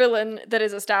first villain that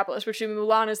is established, which in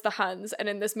Mulan is the Huns, and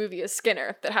in this movie is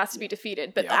Skinner, that has to be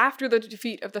defeated. But after the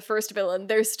defeat of the first villain,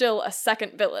 there's still a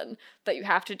second villain that you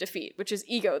have to defeat, which is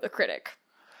Ego, the critic.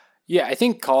 Yeah, I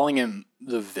think calling him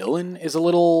the villain is a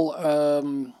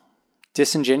little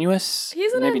disingenuous.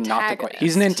 He's an antagonist.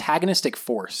 He's an antagonistic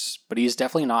force, but he's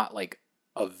definitely not like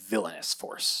a villainous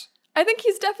force. I think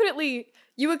he's definitely...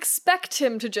 You expect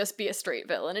him to just be a straight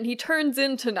villain, and he turns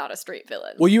into not a straight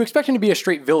villain. Well, you expect him to be a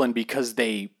straight villain because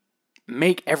they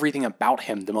make everything about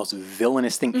him the most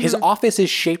villainous thing. His office is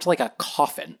shaped like a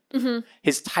coffin.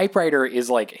 His typewriter is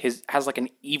like has like an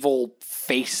evil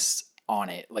face on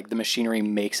it. Like the machinery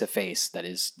makes a face that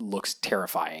looks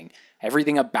terrifying.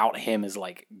 Everything about him is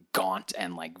like gaunt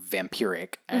and like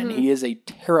vampiric, and he is a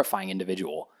terrifying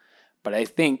individual. But I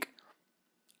think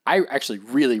I actually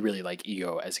really, really like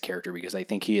Ego as a character because I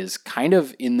think he is kind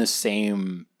of in the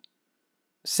same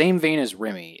vein as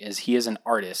Remy. Is he is an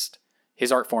artist.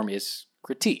 His art form is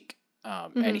critique.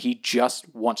 And he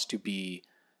just wants to be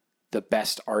the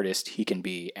best artist he can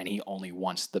be, and he only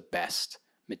wants the best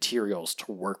materials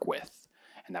to work with.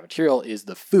 And that material is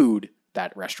the food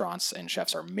that restaurants and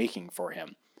chefs are making for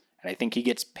him. And I think he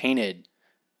gets painted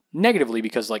negatively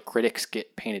because like critics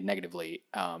get painted negatively.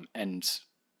 And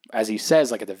as he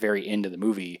says, like at the very end of the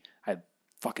movie, I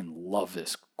fucking love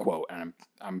this quote, and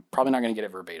I'm probably not going to get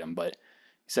it verbatim, but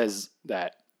he says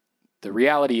that the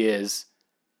reality is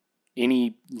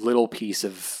any little piece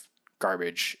of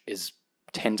garbage is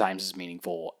 10 times as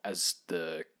meaningful as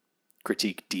the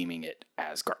critique deeming it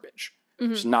as garbage.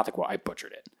 Which is not the quote, I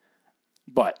butchered it.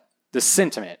 But the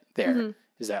sentiment there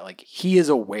is that like he is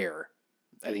aware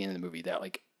at the end of the movie that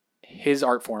like his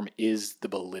art form is the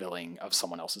belittling of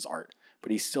someone else's art,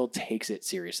 but he still takes it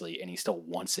seriously and he still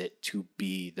wants it to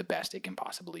be the best it can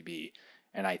possibly be.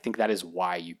 And I think that is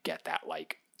why you get that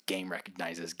like game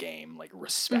recognizes game, like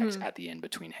respect at the end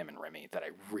between him and Remy that I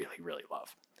really, really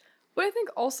love. But I think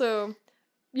also,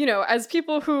 you know, as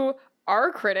people who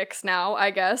are critics now, I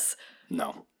guess.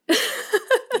 No.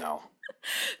 No.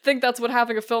 Think that's what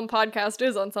having a film podcast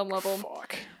is on some level.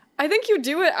 Fuck. I think you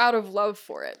do it out of love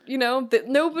for it, you know? That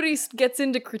nobody gets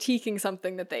into critiquing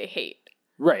something that they hate.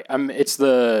 Right.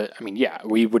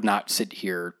 We would not sit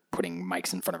here putting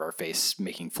mics in front of our face,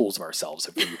 making fools of ourselves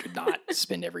if we could not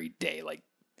spend every day, like,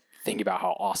 thinking about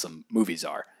how awesome movies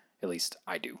are. At least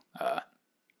I do.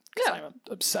 Because I'm an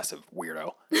obsessive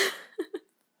weirdo.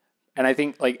 And I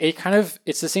think, like,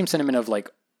 it's the same sentiment of, like,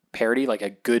 parody. Like, a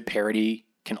good parody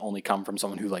can only come from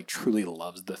someone who, like, truly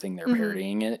loves the thing they're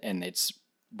parodying it. And it's,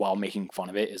 while making fun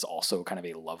of it, is also kind of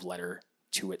a love letter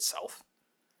to itself.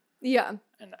 Yeah.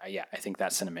 And I think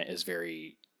that sentiment is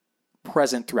very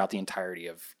present throughout the entirety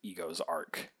of Ego's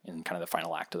arc in kind of the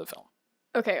final act of the film.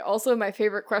 Okay, also my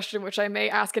favorite question, which I may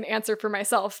ask and answer for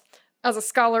myself as a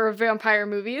scholar of vampire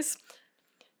movies.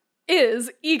 Is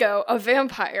Ego a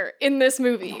vampire in this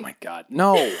movie? Oh my god.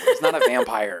 No, he's not a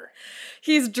vampire.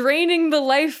 He's draining the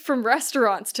life from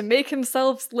restaurants to make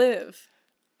himself live.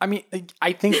 I mean,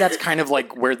 I think that's kind of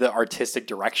like where the artistic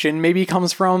direction maybe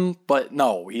comes from, but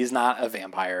no, he's not a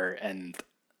vampire, and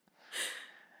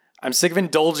I'm sick of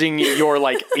indulging your,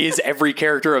 like, is every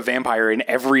character a vampire in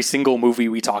every single movie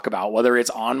we talk about, whether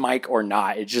it's on mic or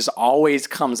not. It just always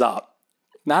comes up.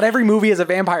 Not every movie is a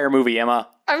vampire movie, Emma.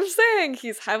 I'm saying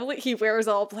he wears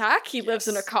all black. He lives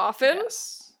in a coffin.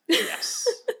 Yes.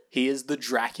 He is the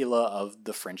Dracula of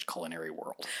the French culinary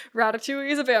world. Ratatouille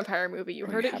is a vampire movie. You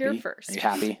heard it here first. Are you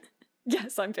happy?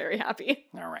 Yes, I'm very happy.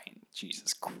 All right.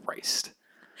 Jesus Christ.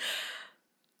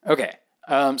 Okay.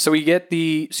 So we get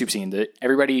the soup scene that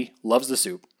everybody loves the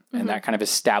soup, and that kind of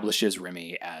establishes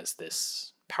Remy as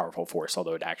this powerful force,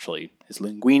 although it actually is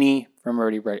Linguini from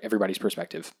everybody's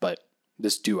perspective. But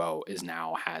this duo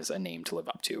has a name to live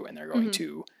up to, and they're going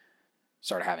to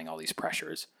start having all these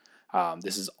pressures.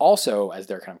 This is also, as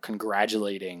they're kind of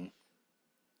congratulating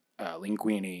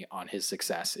Linguini on his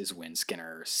success, is when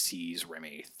Skinner sees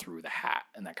Remy through the hat,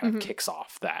 and that kind of kicks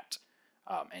off that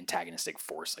antagonistic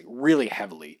force like really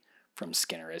heavily from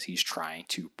Skinner as he's trying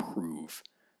to prove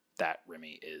that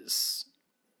Remy is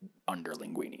under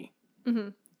Linguini.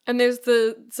 And there's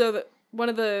one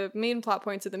of the main plot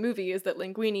points of the movie is that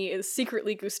Linguini is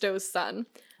secretly Gusteau's son,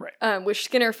 right? Which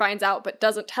Skinner finds out but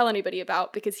doesn't tell anybody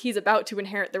about because he's about to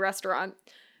inherit the restaurant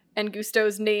and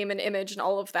Gusteau's name and image and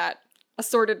all of that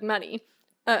assorted money.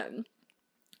 And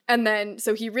then,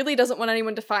 so he really doesn't want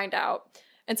anyone to find out.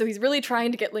 And so he's really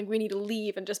trying to get Linguini to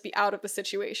leave and just be out of the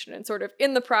situation. And sort of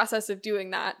in the process of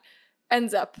doing that,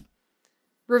 ends up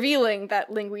revealing that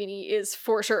Linguini is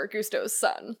for sure Gusteau's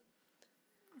son.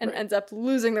 And ends up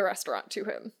losing the restaurant to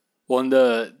him. Well, and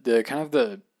the kind of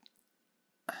the...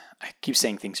 I keep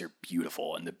saying things are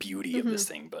beautiful and the beauty of this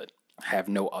thing, but I have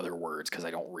no other words because I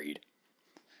don't read.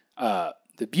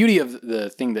 The beauty of the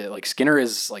thing that, like, Skinner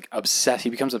is, like, obsessed. He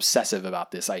becomes obsessive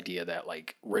about this idea that,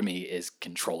 like, Remy is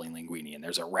controlling Linguini and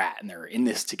there's a rat and they're in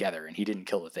this together and he didn't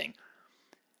kill the thing.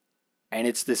 And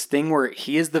it's this thing where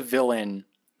he is the villain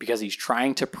because he's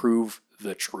trying to prove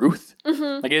the truth.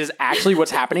 Like, it is actually what's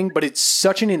happening, but it's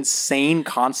such an insane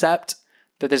concept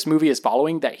that this movie is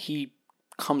following that he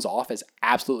comes off as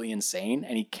absolutely insane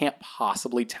and he can't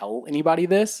possibly tell anybody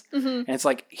this. And it's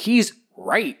like, he's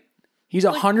right. He's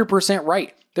 100%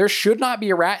 right. There should not be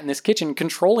a rat in this kitchen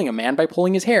controlling a man by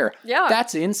pulling his hair. Yeah.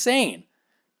 That's insane.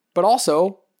 But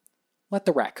also, let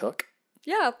the rat cook.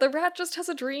 Yeah, the rat just has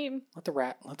a dream. Let the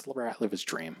rat live his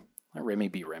dream. Let Remy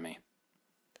be Remy.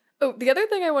 Oh, the other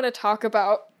thing I want to talk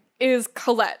about is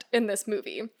Colette in this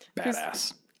movie.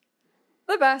 Badass.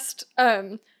 The best.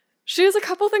 She has a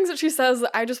couple things that she says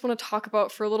that I just want to talk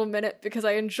about for a little minute because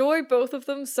I enjoy both of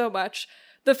them so much.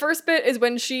 The first bit is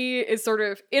when she is sort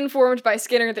of informed by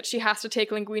Skinner that she has to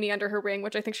take Linguini under her wing,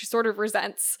 which I think she sort of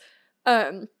resents.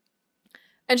 And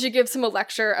she gives him a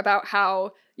lecture about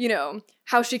how,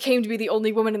 how she came to be the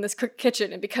only woman in this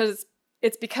kitchen and because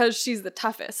she's the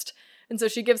toughest. And so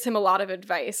she gives him a lot of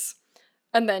advice.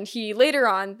 And then later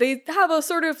on, they have a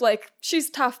sort of like, she's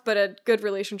tough, but a good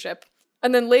relationship.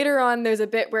 And then later on, there's a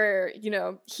bit where,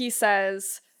 he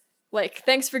says, like,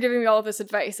 thanks for giving me all of this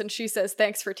advice. And she says,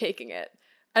 thanks for taking it.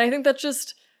 And I think that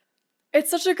it's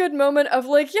such a good moment of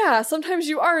like, yeah, sometimes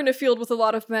you are in a field with a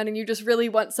lot of men and you just really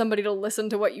want somebody to listen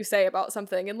to what you say about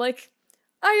something. And like,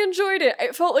 I enjoyed it.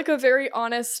 It felt like a very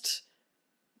honest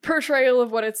portrayal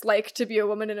of what it's like to be a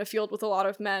woman in a field with a lot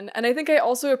of men. And I think I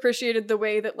also appreciated the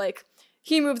way that like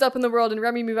he moves up in the world and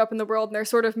Remy move up in the world and they're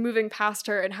sort of moving past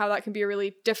her and how that can be a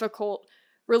really difficult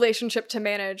relationship to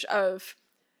manage of,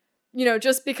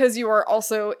 just because you are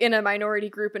also in a minority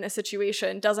group in a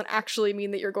situation doesn't actually mean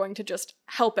that you're going to just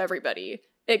help everybody.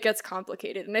 It gets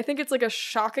complicated. And I think it's like a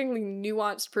shockingly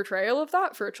nuanced portrayal of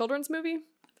that for a children's movie.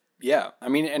 Yeah. I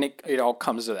mean, and it all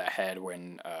comes to that head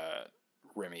when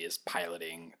Remy is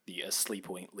piloting the asleep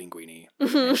Linguini.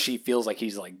 And she feels like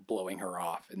he's like blowing her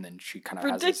off. And then she kind of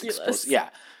has this explosive... Yeah.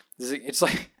 It's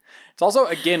like... It's also,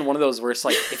 again, one of those where it's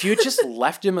like, if you had just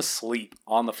left him asleep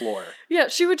on the floor. Yeah,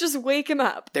 she would just wake him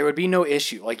up. There would be no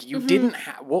issue. Like, you didn't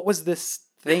have... What was this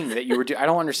thing that you were doing? I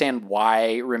don't understand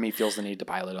why Remy feels the need to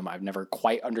pilot him. I've never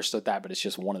quite understood that, but it's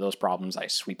just one of those problems I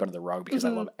sweep under the rug because I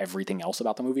love everything else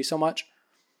about the movie so much.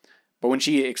 But when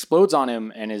she explodes on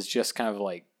him and is just kind of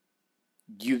like,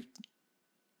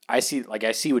 I see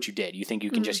what you did. You think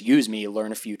you can just use me,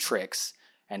 learn a few tricks,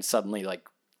 and suddenly, like,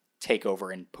 take over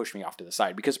and push me off to the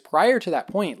side. Because prior to that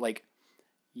point, like,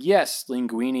 yes,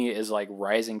 Linguini is like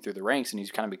rising through the ranks and he's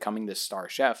kind of becoming this star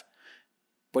chef,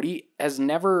 but he has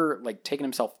never like taken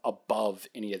himself above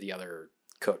any of the other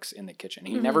cooks in the kitchen.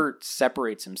 He never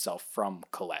separates himself from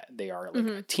Colette. They are like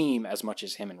a team as much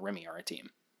as him and Remy are a team.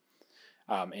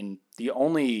 And the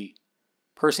only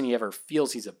person he ever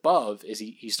feels he's above is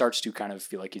he starts to kind of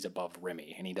feel like he's above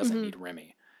Remy and he doesn't need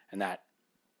Remy. And that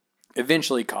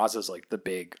eventually causes like the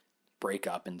big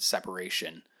breakup and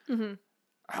separation.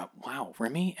 Wow,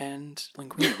 Remy and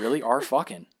Linguini really are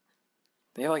fucking.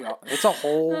 They have like it's a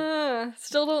whole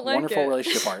still don't like wonderful it.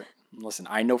 relationship art. Listen,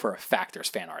 I know for a fact there's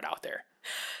fan art out there.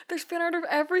 There's fan art of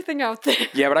everything out there.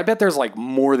 Yeah, but I bet there's like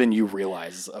more than you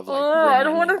realize of like. I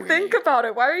don't want to think about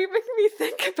it. Why are you making me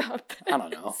think about this? I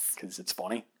don't know, because it's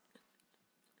funny.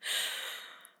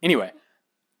 Anyway,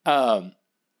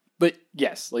 but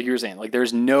yes, like you were saying, like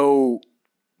there's no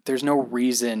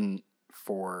reason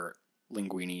for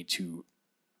Linguini to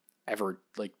ever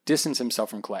like distance himself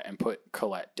from Colette and put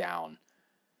Colette down,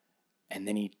 and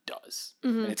then he does,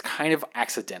 and it's kind of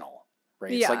accidental,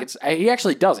 right? Yeah. It's like he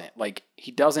actually doesn't like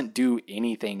he doesn't do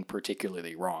anything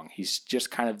particularly wrong. He's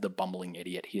just kind of the bumbling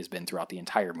idiot he has been throughout the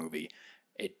entire movie.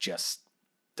 It just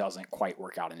doesn't quite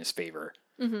work out in his favor,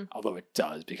 although it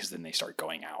does because then they start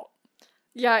going out.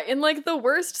 Yeah, in like the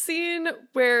worst scene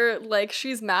where like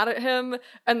she's mad at him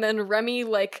and then Remy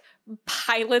like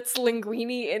pilots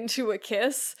Linguini into a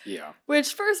kiss. Yeah.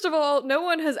 Which, first of all, no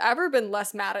one has ever been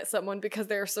less mad at someone because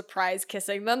they're surprise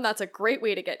kissing them. That's a great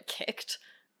way to get kicked.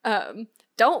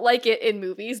 Don't like it in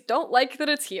movies. Don't like that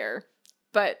it's here.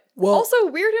 But also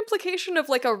weird implication of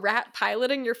like a rat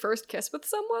piloting your first kiss with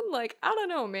someone. Like, I don't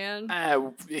know,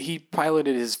 man. He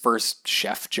piloted his first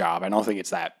chef job. I don't think it's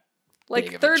that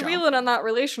like third wheeling on that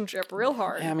relationship real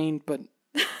hard. I mean, but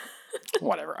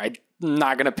whatever. I'm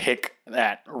not going to pick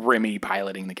that Remy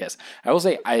piloting the kiss. I will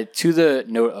say, to the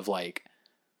note of like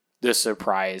the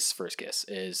surprise first kiss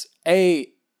is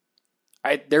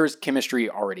there's chemistry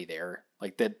already there.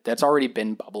 Like that's already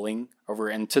been bubbling over,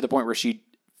 and to the point where she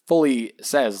fully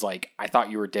says like, I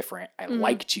thought you were different. I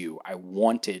liked you. I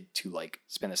wanted to like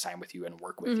spend this time with you and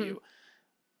work with you.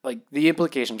 Like the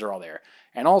implications are all there.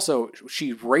 And also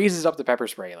she raises up the pepper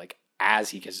spray like as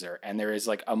he kisses her. And there is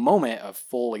like a moment of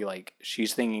fully like,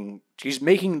 she's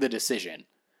making the decision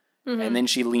and then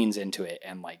she leans into it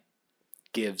and like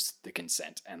gives the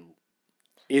consent and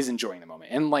is enjoying the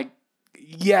moment. And like,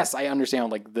 yes, I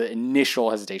understand like the initial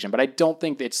hesitation, but I don't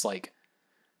think it's like,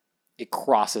 it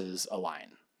crosses a line.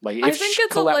 Like if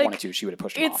Colette wanted to, she would have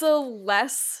pushed him off. It's a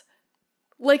less,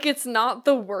 like it's not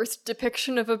the worst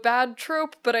depiction of a bad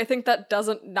trope, but I think that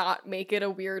doesn't not make it a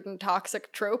weird and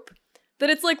toxic trope.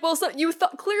 That it's like, well, so you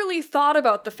clearly thought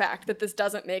about the fact that this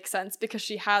doesn't make sense because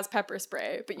she has pepper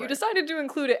spray, but you decided to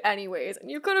include it anyways, and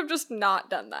you could have just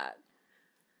not done that.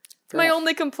 It's my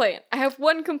only complaint. I have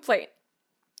one complaint.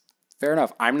 Fair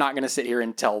enough. I'm not going to sit here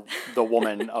and tell the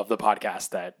woman of the podcast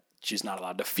that she's not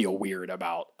allowed to feel weird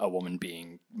about a woman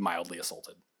being mildly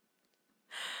assaulted.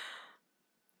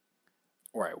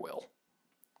 Or I will.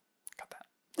 Got that.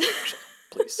 Actually,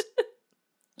 please.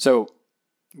 So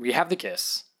we have the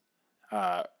kiss.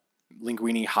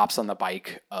 Linguini hops on the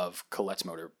bike of Colette's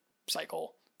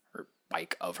motorcycle. Or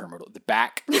bike of her the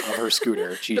back of her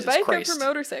scooter. Jesus Christ. The bike of her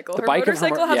motorcycle. The her bike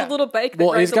motorcycle has a little bike that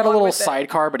well, he's got a little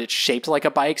sidecar, car, but it's shaped like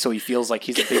a bike, so he feels like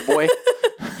he's a big boy.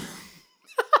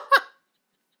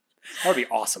 That would be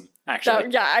awesome,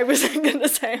 actually. I was going to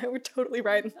say, I would totally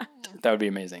ride in that. That would be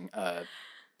amazing.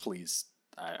 Please,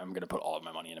 I'm going to put all of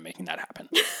my money into making that happen.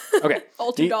 Okay.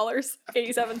 All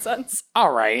 $2.87.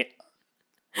 All right.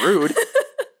 Rude.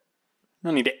 I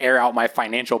don't need to air out my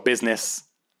financial business.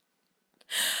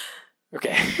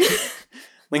 Okay.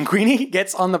 Linguini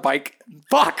gets on the bike.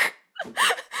 Fuck! This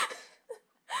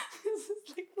is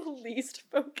like the least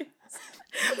focused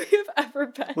we have ever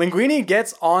been. Linguini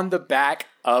gets on the back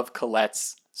of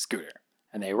Colette's scooter.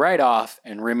 And they ride off,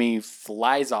 and Remy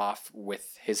flies off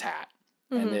with his hat.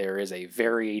 And there is a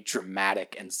very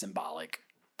dramatic and symbolic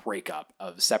breakup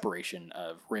of separation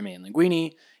of Remy and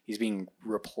Linguini. He's being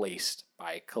replaced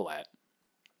by Colette.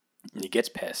 And he gets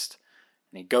pissed.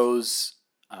 And he goes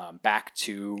back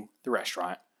to the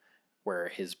restaurant where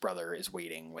his brother is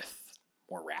waiting with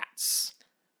more rats.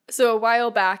 So a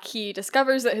while back, he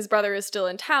discovers that his brother is still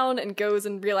in town and goes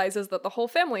and realizes that the whole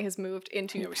family has moved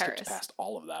into Paris. We skipped past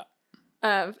all of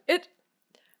that.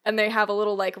 And they have a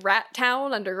little like rat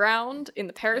town underground in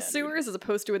the Paris sewers as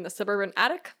opposed to in the suburban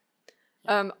attic.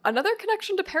 Another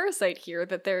connection to Parasite here,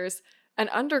 that there's an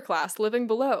underclass living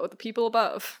below the people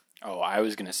above. Oh, I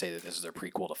was going to say that this is a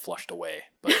prequel to Flushed Away,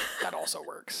 but that also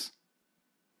works.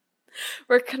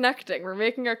 We're connecting. We're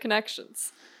making our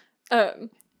connections.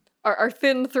 Our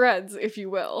thin threads, if you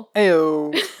will.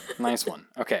 Ayo. Nice one.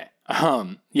 Okay.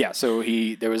 Yeah, so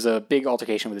there was a big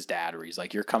altercation with his dad where he's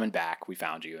like, you're coming back. We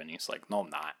found you. And he's like, no, I'm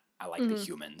not. I like the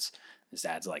humans. His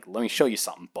dad's like, let me show you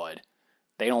something, bud.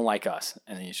 They don't like us.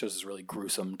 And then he shows this really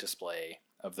gruesome display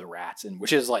of the rats, and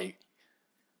which is like,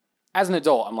 as an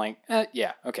adult, I'm like,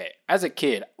 yeah, okay. As a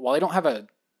kid, while I don't have a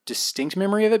distinct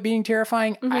memory of it being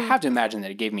terrifying, I have to imagine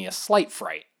that it gave me a slight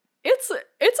fright. It's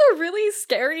a really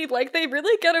scary, like, they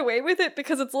really get away with it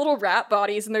because it's little rat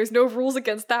bodies and there's no rules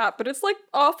against that, but it's like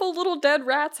awful little dead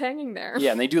rats hanging there.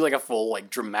 Yeah, and they do like a full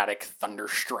like dramatic thunder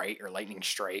strike or lightning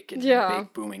strike and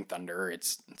big booming thunder.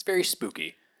 It's very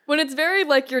spooky. When it's very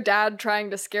like your dad trying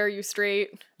to scare you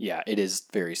straight. Yeah, it is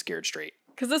very scared straight.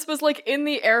 Because this was like in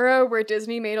the era where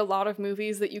Disney made a lot of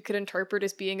movies that you could interpret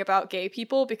as being about gay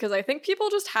people, because I think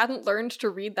people just hadn't learned to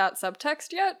read that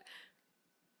subtext yet.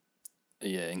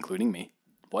 Yeah, including me.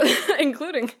 What?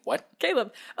 Including what?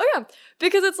 Caleb. Oh yeah,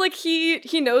 because it's like he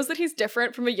knows that he's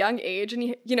different from a young age,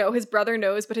 and his brother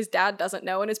knows, but his dad doesn't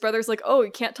know, and his brother's like, oh,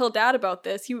 you can't tell dad about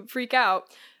this, he would freak out.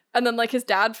 And then like his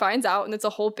dad finds out, and it's a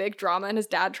whole big drama, and his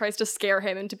dad tries to scare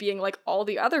him into being like all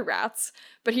the other rats,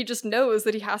 but he just knows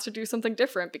that he has to do something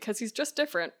different because he's just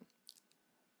different.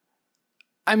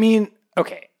 I mean,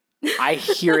 okay, I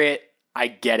hear it, I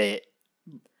get it.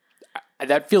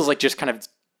 That feels like just kind of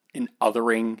an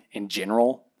othering in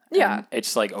general. Yeah. And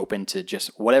it's like open to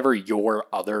just whatever your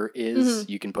other is,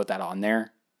 you can put that on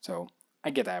there. So I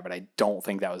get that, but I don't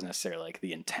think that was necessarily like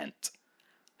the intent.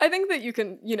 I think that you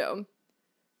can,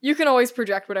 you can always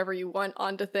project whatever you want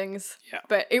onto things. Yeah.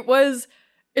 But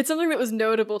it's something that was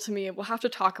notable to me, and we'll have to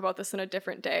talk about this in a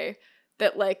different day,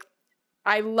 that like,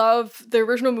 I love, the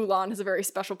original Mulan has a very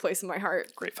special place in my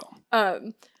heart. Great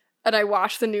film. And I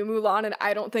watched the new Mulan, and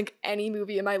I don't think any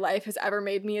movie in my life has ever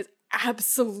made me as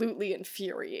absolutely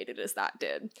infuriated as that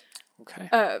did.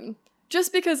 Okay.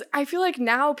 Just because I feel like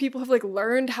now people have like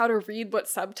learned how to read what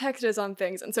subtext is on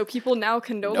things, and so people now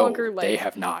can no longer like... they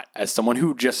have not. As someone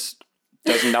who just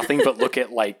does nothing but look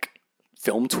at like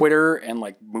film Twitter and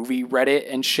like movie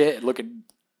Reddit and shit, look at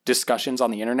discussions on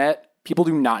the internet, people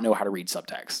do not know how to read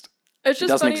subtext. It's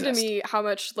just funny to me how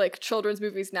much like children's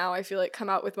movies now I feel like come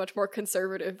out with much more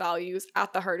conservative values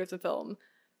at the heart of the film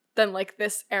than like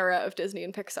this era of Disney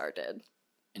and Pixar did.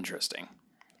 Interesting.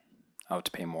 I'll have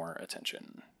to pay more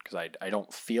attention because I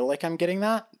don't feel like I'm getting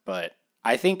that, but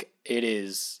I think it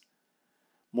is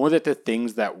more that the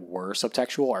things that were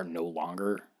subtextual are no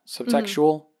longer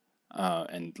subtextual,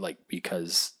 and like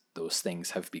because those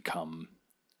things have become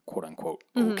quote unquote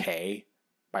okay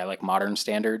by like modern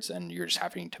standards, and you're just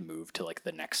having to move to like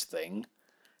the next thing.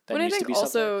 That but needs I think to be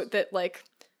also subtext. that like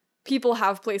people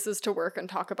have places to work and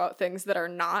talk about things that are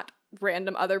not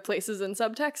random other places in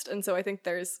subtext, and so I think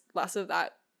there's less of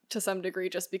that to some degree,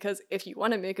 just because if you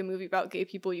want to make a movie about gay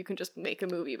people, you can just make a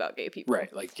movie about gay people.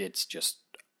 Right, like it's just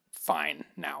fine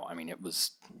now. I mean, it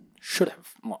should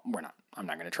have. Well, I'm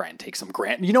not going to try and take some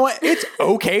grant. You know what? It's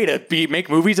okay to make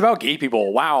movies about gay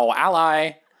people. Wow,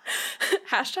 ally.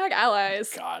 Hashtag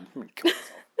allies. God. I'm gonna kill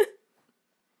myself.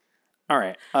 All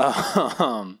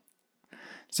right.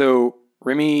 So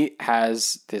Remy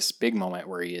has this big moment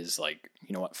where he is like,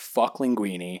 you know what? Fuck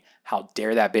Linguini. How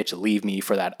dare that bitch leave me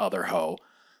for that other hoe?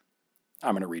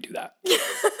 I'm going to redo that. You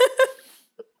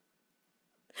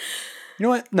know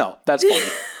what? No, that's funny.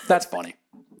 That's funny.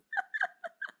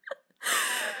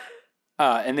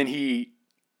 And then he,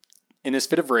 in this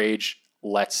fit of rage,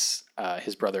 lets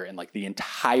his brother and like the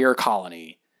entire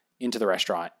colony into the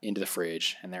restaurant, into the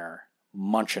fridge, and they're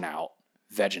munching out,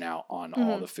 vegging out on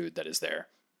all the food that is there.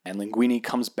 And Linguini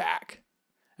comes back.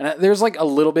 And there's like a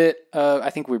little bit,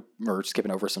 I think we're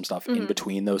skipping over some stuff in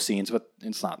between those scenes, but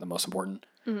it's not the most important.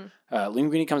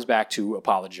 Linguini comes back to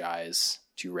apologize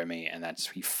to Remy, and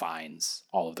he finds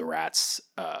all of the rats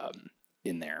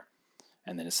in there.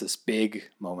 And then it's this big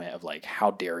moment of like, how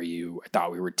dare you? I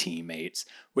thought we were teammates,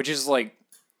 which is like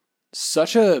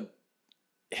such a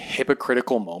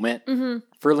hypocritical moment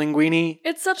for Linguini.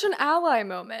 It's such an ally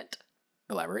moment.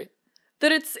 Elaborate.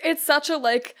 That it's such a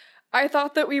like, I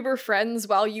thought that we were friends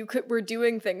while you were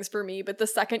doing things for me, but the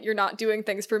second you're not doing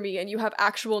things for me and you have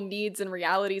actual needs and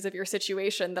realities of your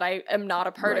situation that I am not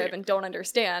a part of and don't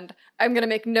understand, I'm going to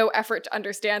make no effort to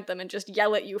understand them and just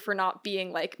yell at you for not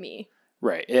being like me.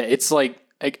 Right. It's like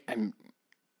it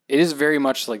is very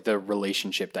much like the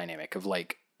relationship dynamic of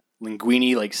like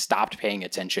Linguini like stopped paying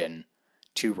attention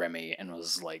to Remy and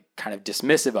was like kind of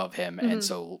dismissive of him. And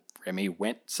so Remy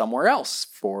went somewhere else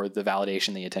for the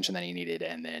validation, the attention that he needed.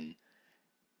 And then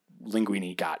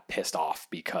Linguini got pissed off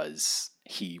because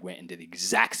he went and did the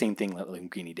exact same thing that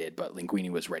Linguini did, but Linguini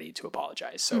was ready to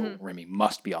apologize. So Remy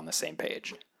must be on the same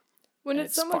page. When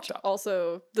it's so much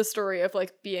also the story of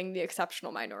like being the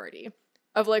exceptional minority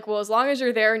of like, well, as long as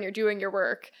you're there and you're doing your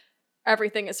work,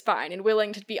 everything is fine and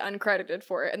willing to be uncredited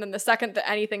for it. And then the second that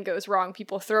anything goes wrong,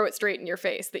 people throw it straight in your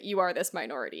face that you are this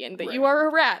minority and that you are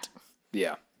a rat.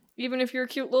 Yeah. Even if you're a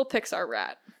cute little Pixar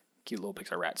rat. Cute little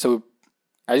Pixar rat. So,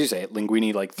 as you say,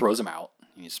 Linguini like throws him out.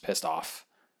 He's pissed off.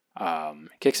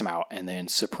 Kicks him out. And then,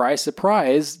 surprise,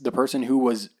 surprise, the person who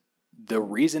was the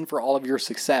reason for all of your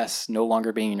success no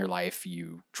longer being in your life,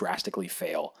 you drastically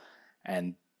fail.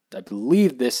 And I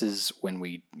believe this is when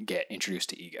we get introduced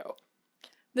to Ego.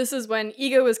 This is when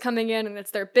Ego is coming in and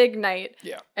it's their big night.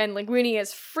 Yeah. And Linguini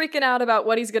is freaking out about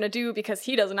what he's going to do because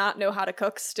he does not know how to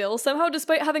cook still. Somehow,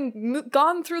 despite having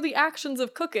gone through the actions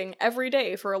of cooking every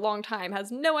day for a long time,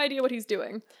 has no idea what he's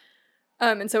doing.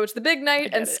 And so it's the big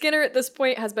night, and Skinner at this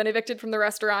point has been evicted from the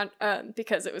restaurant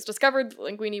because it was discovered that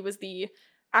Linguini was the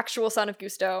actual son of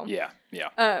Gusteau. Yeah.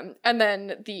 And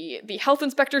then the health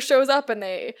inspector shows up and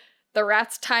the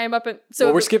rats tie him up. And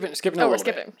so we're skipping a little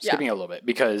bit. Yeah. Skipping a little bit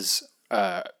because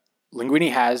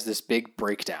Linguini has this big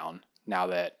breakdown now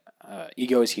that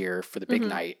Ego is here for the big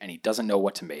night and he doesn't know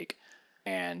what to make.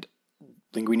 And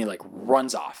Linguini like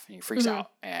runs off and he freaks out.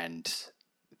 And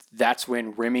that's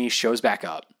when Remy shows back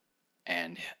up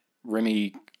and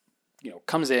Remy,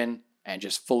 comes in and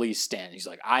just fully stands. He's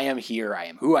like, I am here. I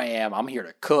am who I am. I'm here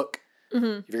to cook. If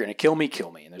you're going to kill me,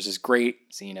 kill me. And there's this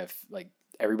great scene of like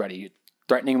everybody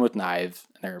threatening him with knives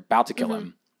and they're about to kill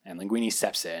him. And Linguini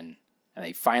steps in and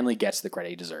he finally gets the credit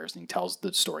he deserves. And he tells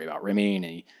the story about Remy and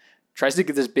he tries to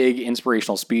give this big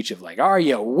inspirational speech of like, are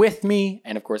you with me?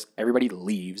 And of course, everybody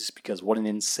leaves because what an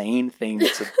insane thing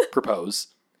to propose.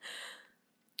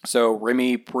 So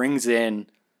Remy brings in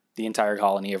the entire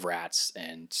colony of rats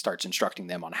and starts instructing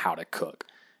them on how to cook.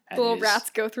 And the little rats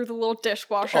go through the little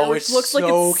dishwasher, which it looks like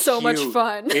it's so much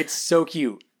fun. It's so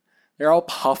cute. They're all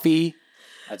puffy.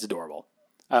 That's adorable.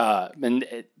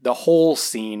 The whole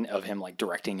scene of him like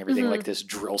directing everything like this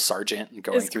drill sergeant and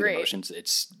going through the motions,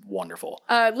 it's wonderful.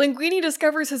 Linguini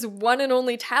discovers his one and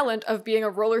only talent of being a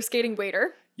roller skating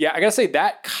waiter. Yeah, I gotta say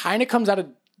that kind of comes out of...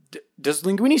 Does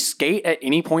Linguini skate at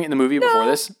any point in the movie before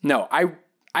this? No,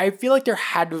 I feel like there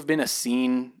had to have been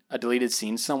a deleted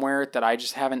scene somewhere that I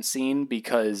just haven't seen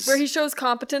because... Where he shows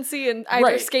competency in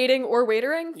either skating or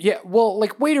waitering? Yeah, well,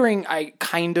 like waitering I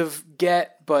kind of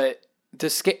get, but the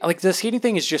skating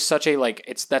thing is just such a,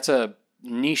 that's a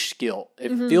niche skill.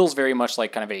 It feels very much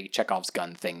like kind of a Chekhov's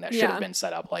gun thing that should have been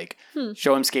set up. Like,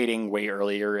 show him skating way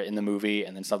earlier in the movie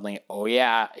and then suddenly, oh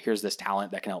yeah, here's this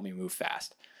talent that can help me move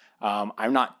fast.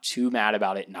 I'm not too mad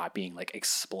about it not being like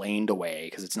explained away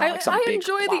because it's not like some big I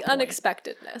enjoy the point.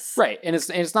 unexpectedness. Right. And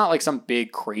it's not like some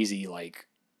big crazy like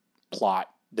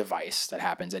plot device that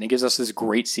happens. And it gives us this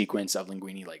great sequence of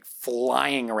Linguini like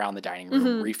flying around the dining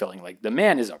room, refilling. Like the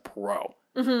man is a pro.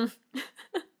 And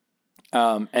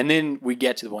then we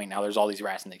get to the point now there's all these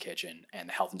rats in the kitchen and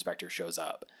the health inspector shows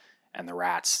up and the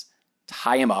rats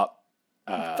tie him up.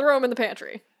 Throw him in the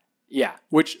pantry. Yeah,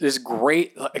 which is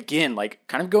great. Again, like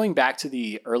kind of going back to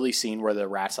the early scene where the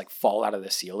rats like fall out of the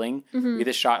ceiling. We get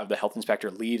this shot of the health inspector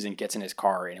leaves and gets in his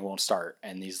car and it won't start.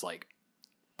 And these like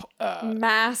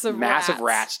massive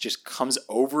rats just comes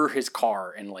over his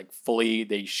car and like fully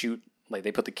they shoot, like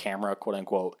they put the camera quote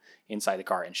unquote inside the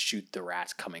car and shoot the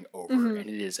rats coming over. And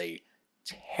it is a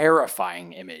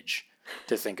terrifying image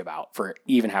to think about for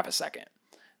even half a second.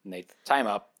 And they tie him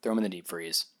up, throw him in the deep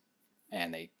freeze.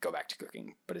 And they go back to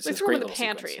cooking. But it's they threw him in the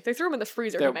pantry. Sequence. If they threw him in the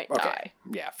freezer, he might die.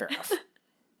 Yeah, fair enough.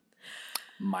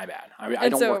 My bad. I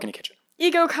don't work in a kitchen.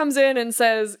 Ego comes in and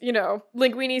says,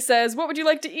 Linguini says, what would you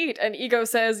like to eat? And Ego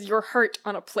says, your heart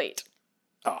on a plate.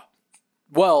 Oh.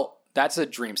 Well, that's a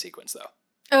dream sequence, though.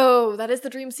 Oh, that is the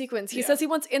dream sequence. He says he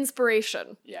wants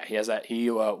inspiration. Yeah, he has that. He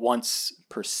wants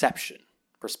perception.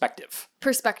 Perspective.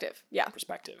 Yeah.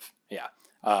 Yeah.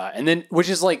 And then, which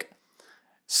is like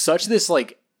such this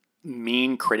like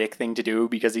mean critic thing to do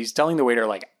because he's telling the waiter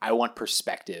like I want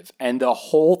perspective and the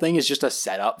whole thing is just a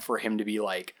setup for him to be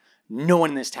like no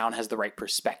one in this town has the right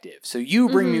perspective so you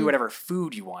bring me whatever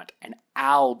food you want and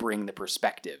I'll bring the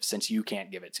perspective since you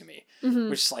can't give it to me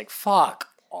which is like fuck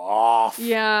off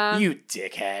you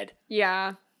dickhead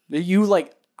you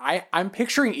like I'm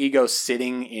picturing Ego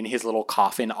sitting in his little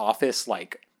coffin office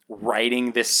like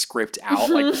writing this script out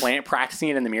like practicing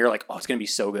it in the mirror like oh it's gonna be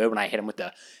so good when I hit him with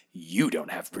the you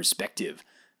don't have perspective.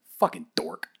 Fucking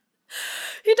dork.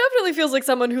 He definitely feels like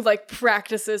someone who like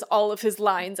practices all of his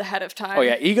lines ahead of time. Oh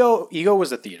yeah, Ego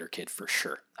was a theater kid for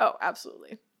sure. Oh,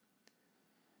 absolutely.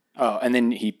 Oh, and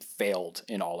then he failed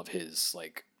in all of his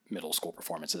like middle school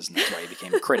performances and that's why he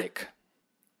became a critic.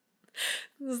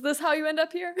 Is this how you end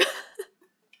up here?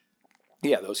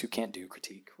 Yeah, those who can't do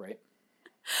critique, right?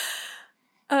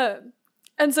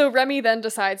 And so Remy then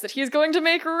decides that he's going to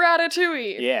make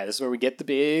Ratatouille. Yeah, this is where we get the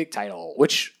big title,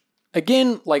 which,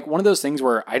 again, like one of those things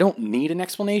where I don't need an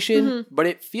explanation, but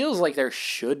it feels like there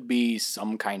should be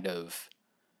some kind of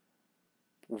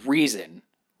reason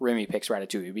Remy picks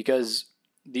Ratatouille, because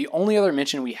the only other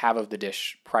mention we have of the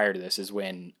dish prior to this is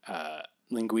when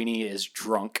Linguini is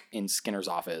drunk in Skinner's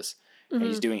office, and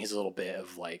he's doing his little bit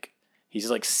of like, he's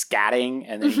like scatting,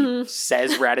 and then he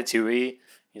says ratatouille.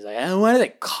 He's like, why do they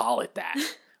call it that?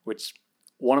 Which,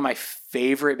 one of my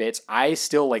favorite bits. I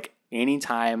still like,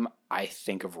 anytime I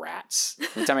think of rats,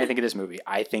 anytime I think of this movie,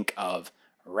 I think of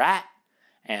rat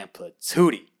and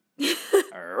patootie.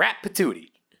 Rat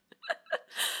patootie.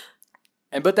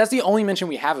 But that's the only mention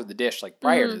we have of the dish, like,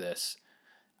 prior to this.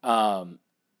 And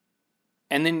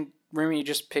then Remy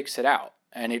just picks it out.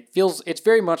 And it's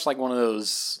very much like one of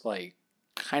those, like,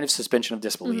 kind of suspension of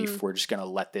disbelief. We're just going to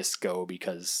let this go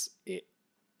because it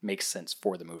makes sense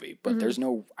for the movie. But there's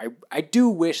no, I do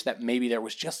wish that maybe there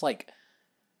was just, like,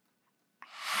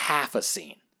 half a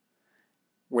scene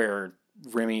where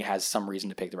Remy has some reason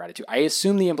to pick the ratatouille. I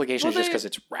assume the implication is just because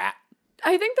it's rat.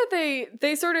 I think that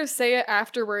they sort of say it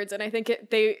afterwards, and I think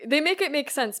they make it make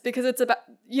sense because it's about,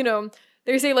 you know,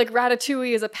 they say like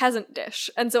ratatouille is a peasant dish,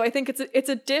 and so I think it's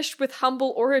a dish with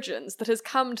humble origins that has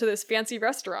come to this fancy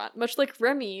restaurant, much like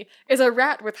Remy is a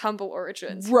rat with humble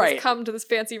origins who has come to this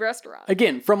fancy restaurant.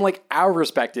 Again, from like our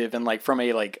perspective and like from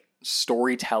a like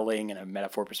storytelling and a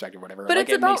metaphor perspective, whatever. But like,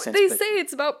 it's about, they say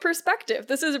it's about perspective.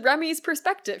 This is Remy's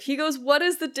perspective. He goes, what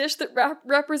is the dish that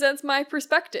represents my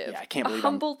perspective? Yeah, I can't believe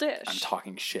humble dish. I'm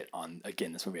talking shit on,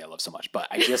 again, this movie I love so much. But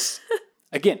I just,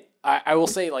 again, I will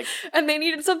say, like... And they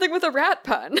needed something with a rat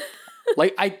pun.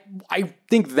 Like, I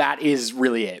think that is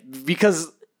really it.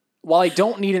 Because while I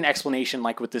don't need an explanation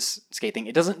like with this skate thing,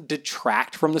 it doesn't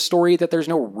detract from the story that there's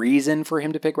no reason for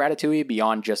him to pick Ratatouille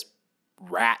beyond just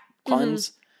rat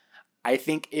puns. I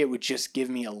think it would just give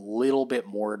me a little bit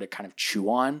more to kind of chew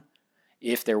on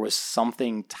if there was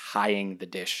something tying the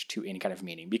dish to any kind of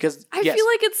meaning. Because I feel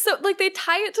like it's so, like, they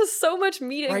tie it to so much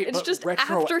meaning. Right, it's just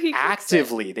after he cooks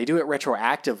it. They do it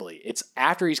retroactively. It's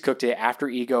after he's cooked it, after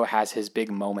Ego has his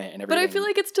big moment and everything. But I feel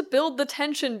like it's to build the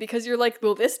tension because you're like,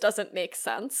 well, this doesn't make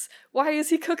sense. Why is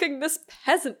he cooking this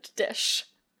peasant dish?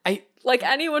 Like,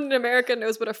 anyone in America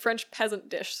knows what a French peasant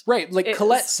dish Right, like, is.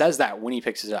 Colette says that when he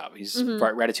picks it up. He's,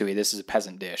 Ratatouille, this is a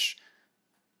peasant dish.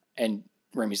 And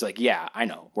Remy's like, yeah, I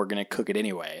know. We're going to cook it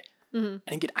anyway. And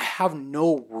again, I have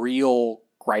no real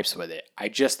gripes with it. I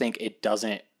just think it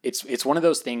doesn't... It's one of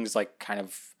those things, like, kind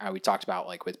of how we talked about,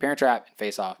 like, with Parent Trap and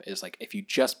Face Off, is, like, if you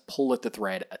just pull at the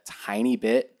thread a tiny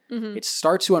bit, it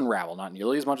starts to unravel. Not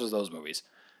nearly as much as those movies.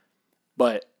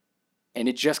 But... And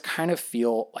it just kind of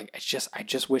feel like I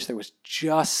just wish there was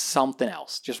just something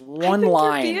else, just one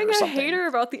line you're being or something. A hater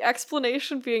about the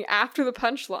explanation being after the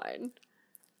punchline.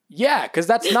 Yeah, because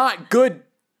that's not good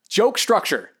joke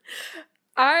structure.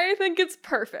 I think it's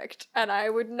perfect, and I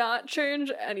would not change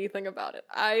anything about it.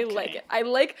 I like it.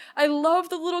 I love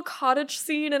the little cottage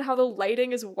scene and how the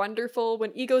lighting is wonderful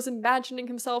when Ego's imagining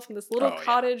himself in this little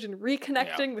cottage and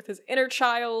reconnecting with his inner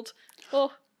child.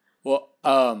 Oh. Well,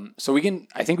 so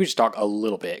I think we should talk a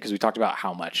little bit, because we talked about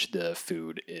how much the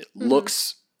food, it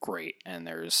looks great, and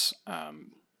there's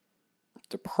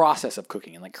the process of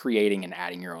cooking and like creating and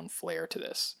adding your own flair to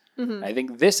this. I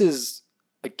think this is,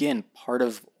 again, part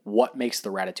of what makes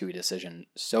the Ratatouille decision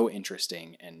so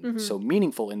interesting and so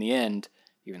meaningful in the end,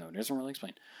 even though it doesn't really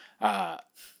explain,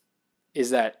 is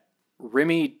that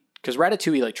Remy, because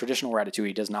Ratatouille, like traditional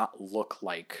Ratatouille, does not look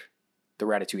like the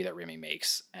Ratatouille that Remy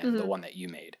makes and the one that you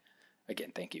made.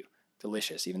 Again, thank you.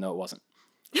 Delicious, even though it wasn't.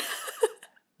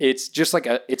 It's just like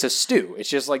it's a stew. It's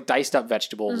just like diced up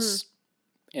vegetables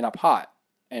in a pot.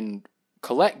 And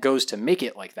Colette goes to make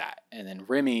it like that. And then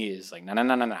Remy is like, no.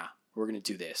 We're going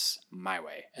to do this my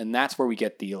way. And that's where we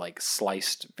get the like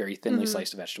sliced, very thinly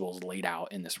sliced vegetables laid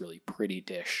out in this really pretty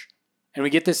dish. And we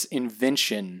get this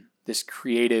invention, this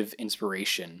creative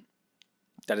inspiration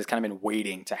that has kind of been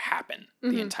waiting to happen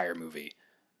the entire movie.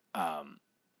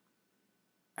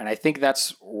 And I think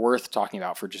that's worth talking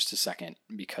about for just a second,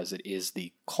 because it is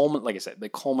the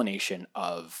culmination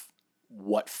of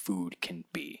what food can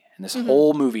be. And this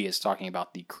whole movie is talking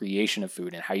about the creation of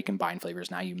food and how you combine flavors.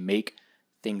 Now you make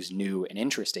things new and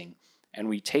interesting. And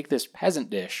we take this peasant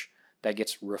dish that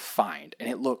gets refined, and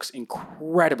it looks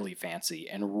incredibly fancy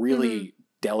and really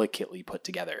delicately put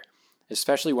together,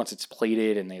 especially once it's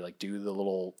plated and they like do the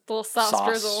little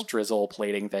sauce drizzle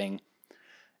plating thing.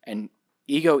 And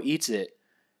Ego eats it,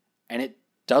 and it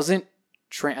doesn't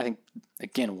I think,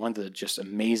 again, one of the just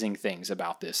amazing things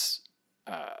about this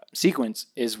sequence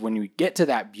is when you get to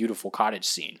that beautiful cottage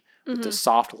scene with the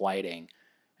soft lighting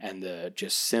and the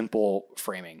just simple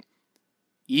framing.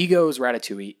 Ego's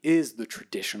Ratatouille is the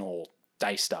traditional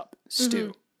diced up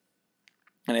stew.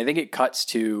 And I think it cuts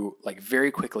to, like,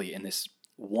 very quickly in this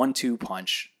 1-2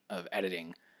 punch of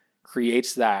editing,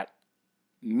 creates that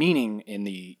meaning in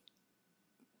the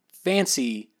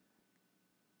fancy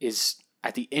is,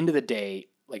 at the end of the day,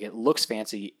 like it looks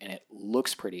fancy and it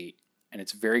looks pretty and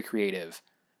it's very creative,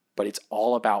 but it's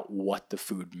all about what the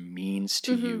food means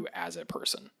to you as a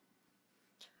person.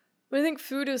 I think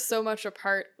food is so much a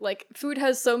part, like food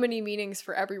has so many meanings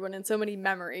for everyone and so many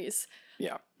memories.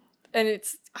 Yeah. And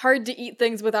it's hard to eat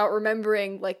things without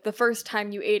remembering like the first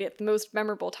time you ate it, the most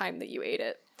memorable time that you ate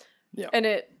it. Yeah. And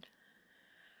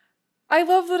I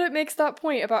love that it makes that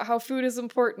point about how food is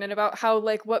important and about how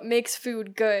like what makes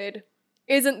food good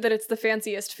isn't that it's the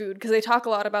fanciest food, because they talk a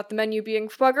lot about the menu being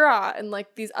foie gras and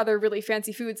like these other really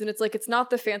fancy foods, and it's like it's not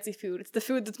the fancy food, it's the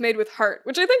food that's made with heart,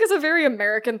 which I think is a very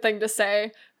American thing to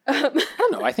say. I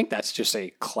don't know, I think that's just a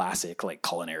classic like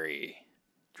culinary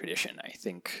tradition. I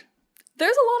think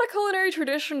there's a lot of culinary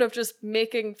tradition of just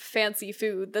making fancy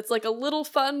food that's like a little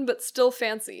fun but still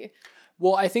fancy.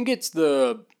 Well, I think it's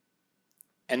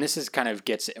and this is kind of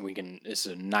gets, and this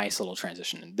is a nice little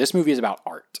transition. This movie is about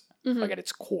art, like at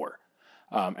its core.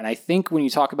 And I think when you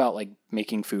talk about like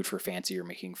making food for fancy or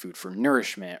making food for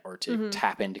nourishment or to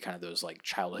tap into kind of those like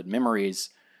childhood memories,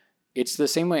 it's the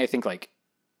same way I think like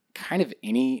kind of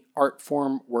any art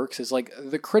form works, is like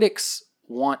the critics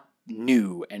want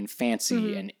new and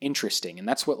fancy and interesting. And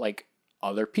that's what like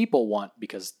other people want,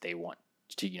 because they want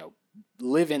to,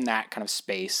 live in that kind of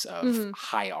space of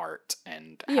high art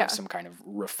and have some kind of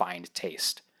refined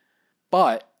taste.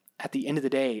 But at the end of the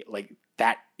day, like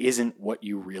that isn't what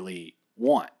you really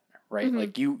want, right?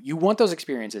 Like you want those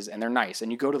experiences and they're nice,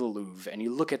 and you go to the Louvre and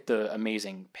you look at the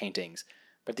amazing paintings,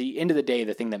 but at the end of the day,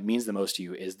 the thing that means the most to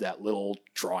you is that little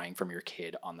drawing from your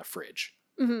kid on the fridge.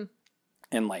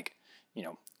 And like,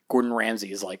 Gordon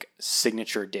Ramsay's like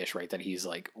signature dish, right? That he's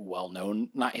like well known,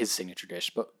 not his signature dish,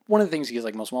 but one of the things he's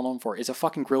like most well known for is a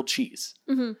fucking grilled cheese,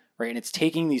 right? And it's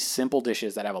taking these simple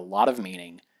dishes that have a lot of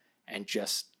meaning and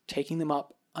just taking them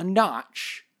up a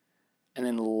notch, and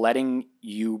then letting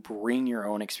you bring your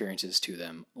own experiences to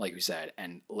them, like you said,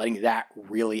 and letting that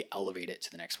really elevate it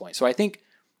to the next point. So I think,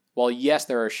 while yes,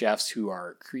 there are chefs who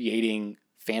are creating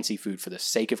fancy food for the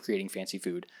sake of creating fancy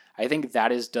food, I think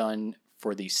that is done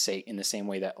for the sake, in the same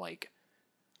way that like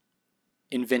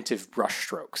inventive brush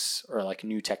strokes or like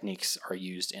new techniques are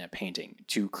used in a painting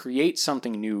to create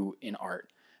something new in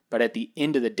art. But at the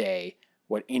end of the day,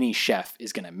 what any chef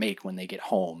is going to make when they get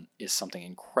home is something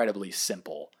incredibly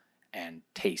simple and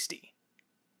tasty.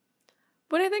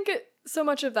 But I think so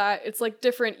much of that, it's like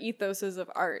different ethoses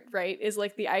of art, right? Is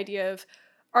like the idea of,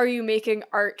 are you making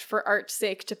art for art's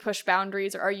sake to push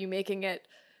boundaries, or are you making it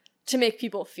to make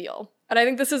people feel? And I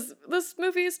think this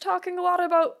movie is talking a lot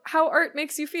about how art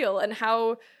makes you feel and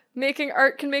how making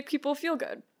art can make people feel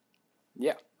good.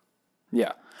 Yeah.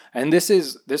 Yeah. And this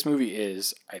movie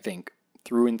is, I think,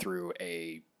 through and through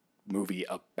a movie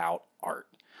about art.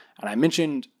 And I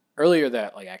mentioned earlier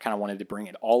that like I kind of wanted to bring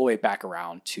it all the way back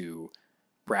around to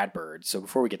Brad Bird. So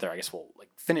before we get there, I guess we'll like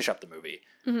finish up the movie.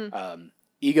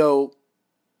 Ego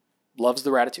loves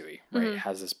the Ratatouille, right?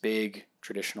 Has this big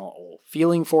traditional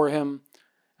feeling for him.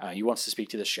 He wants to speak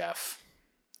to the chef.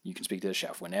 You can speak to the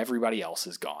chef when everybody else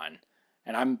is gone.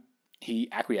 And he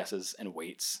acquiesces and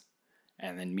waits,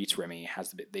 and then meets Remy.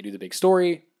 They do the big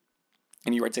story,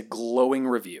 and he writes a glowing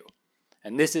review.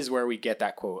 And this is where we get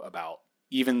that quote about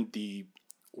even the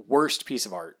worst piece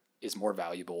of art is more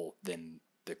valuable than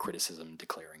the criticism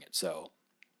declaring it so.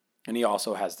 And he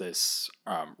also has this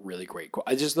really great quote.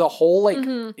 Just the whole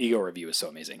Ego review is so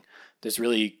amazing. This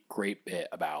really great bit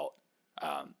about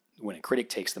when a critic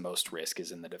takes the most risk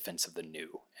is in the defense of the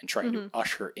new and trying to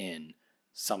usher in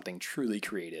something truly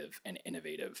creative and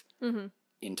innovative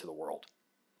into the world.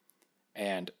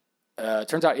 And it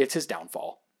turns out it's his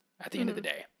downfall at the end of the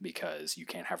day, because you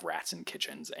can't have rats in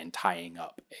kitchens, and tying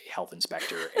up a health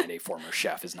inspector and a former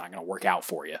chef is not going to work out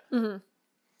for you.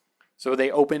 So they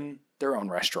open their own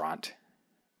restaurant,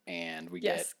 and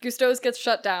Gusteau's gets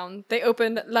shut down. They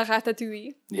open La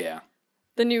Ratatouille. Yeah.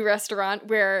 The new restaurant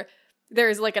where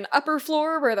there's like an upper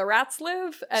floor where the rats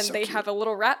live, and they have a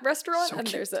little rat restaurant, and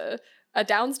there's a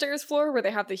downstairs floor where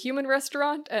they have the human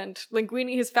restaurant, and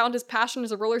Linguini has found his passion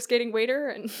as a roller skating waiter,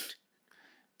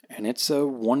 and it's a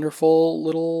wonderful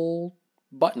little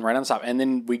button right on the top. And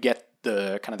then we get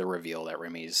the kind of the reveal that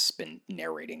Remy's been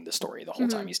narrating the story the whole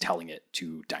time. He's telling it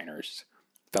to diners,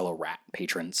 fellow rat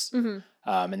patrons. And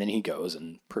then he goes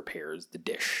and prepares the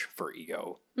dish for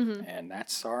Ego. And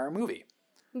that's our movie.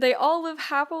 They all live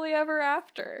happily ever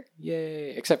after.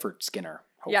 Yay. Except for Skinner,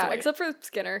 hopefully. Yeah, except for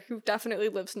Skinner, who definitely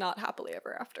lives not happily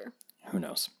ever after. Who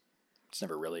knows? It's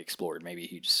never really explored. Maybe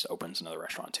he just opens another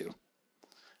restaurant too.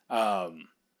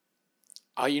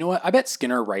 You know what? I bet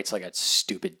Skinner writes like a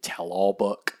stupid tell-all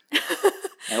book.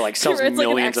 And like sells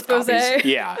millions of copies.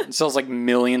 Yeah. It sells like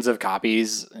millions of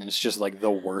copies. And it's just like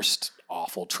the worst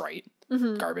awful, trite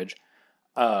garbage.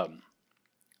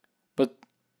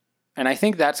 And I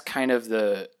think that's kind of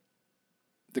the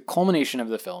culmination of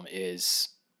the film is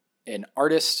an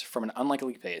artist from an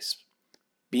unlikely place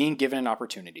being given an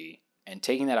opportunity and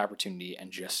taking that opportunity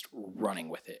and just running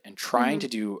with it and trying to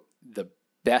do the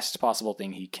best possible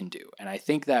thing he can do. And I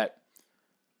think that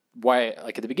why,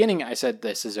 like at the beginning, I said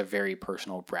this is a very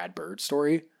personal Brad Bird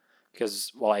story,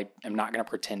 because while I am not going to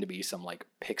pretend to be some like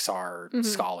Pixar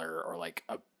scholar or like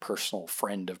a personal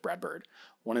friend of Brad Bird,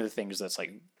 one of the things that's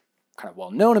like kind of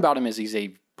well known about him is he's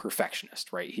a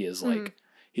perfectionist, right? He is like,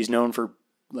 he's known for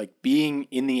like being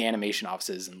in the animation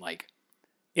offices and like,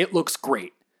 it looks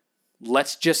great.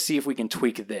 Let's just see if we can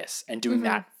tweak this, and doing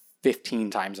that 15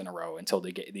 times in a row until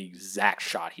they get the exact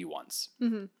shot he wants.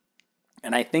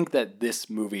 And I think that this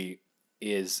movie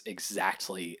is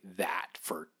exactly that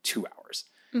for 2 hours.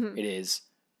 It is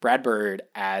Brad Bird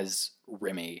as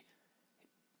Remy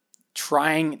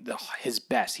trying his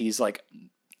best. He's like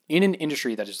in an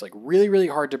industry that is like really, really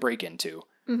hard to break into.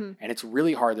 And it's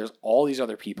really hard. There's all these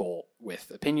other people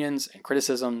with opinions and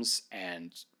criticisms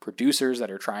and producers that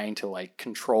are trying to like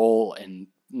control and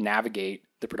navigate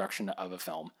the production of a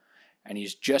film. And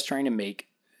he's just trying to make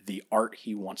the art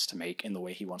he wants to make in the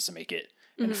way he wants to make it,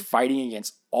 and fighting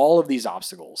against all of these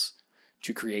obstacles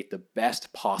to create the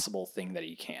best possible thing that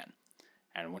he can.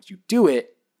 And once you do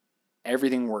it,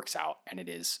 everything works out, and it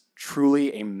is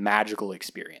truly a magical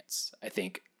experience. I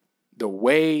think the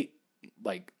way,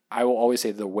 like, I will always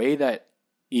say the way that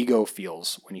Ego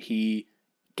feels when he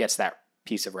gets that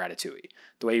piece of ratatouille,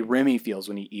 the way Remy feels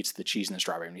when he eats the cheese and the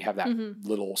strawberry, and you have that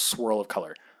little swirl of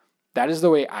color, that is the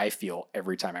way I feel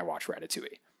every time I watch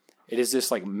Ratatouille. It is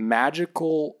this like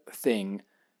magical thing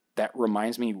that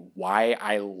reminds me why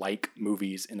I like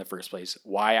movies in the first place,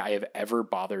 why I have ever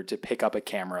bothered to pick up a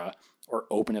camera or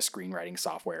open a screenwriting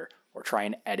software or try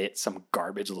and edit some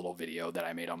garbage little video that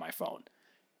I made on my phone.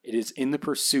 It is in the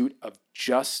pursuit of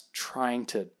just trying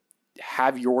to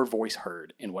have your voice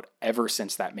heard in whatever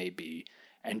sense that may be,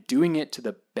 and doing it to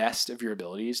the best of your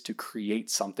abilities to create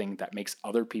something that makes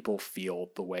other people feel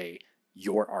the way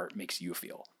your art makes you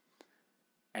feel.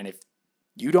 And if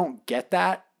you don't get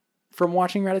that from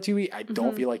watching Ratatouille, I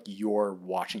don't feel like you're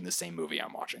watching the same movie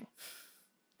I'm watching.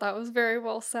 That was very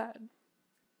well said.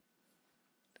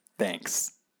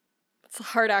 Thanks. It's a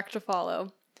hard act to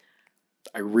follow.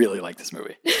 I really like this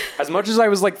movie. As much as I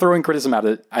was like throwing criticism at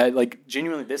it, I like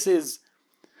genuinely, this is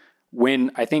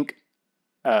when I think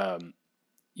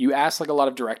you ask like a lot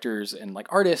of directors and like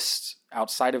artists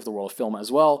outside of the world of film as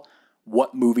well,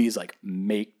 what movies like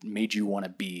made you want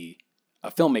to be a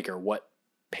filmmaker, what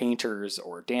painters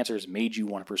or dancers made you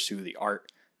want to pursue the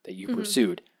art that you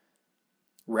pursued.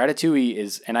 Ratatouille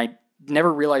is, and I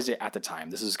never realized it at the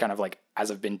time. This is kind of like, as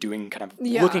I've been doing kind of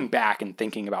looking back and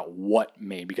thinking about what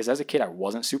made, because as a kid, I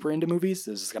wasn't super into movies.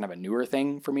 This is kind of a newer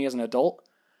thing for me as an adult.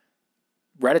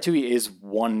 Ratatouille is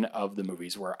one of the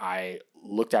movies where I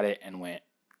looked at it and went,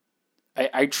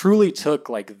 I truly took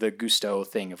like the Gusteau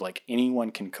thing of like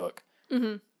anyone can cook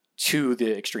to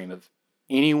the extreme of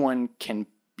anyone can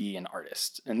be an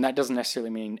artist. And that doesn't necessarily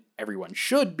mean everyone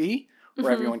should be,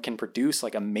 or everyone can produce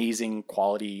like amazing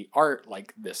quality art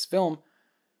like this film,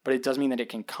 but it does mean that it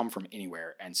can come from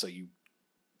anywhere. And so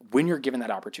when you're given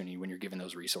that opportunity, when you're given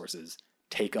those resources,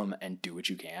 take them and do what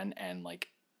you can. And like,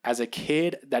 as a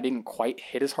kid, that didn't quite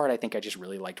hit as hard. I think I just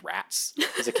really liked rats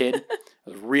as a kid.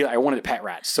 I wanted to pet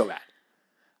rats so bad.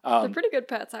 They're pretty good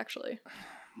pets, actually.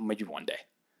 Maybe one day.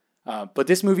 But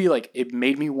this movie, like, it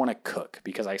made me want to cook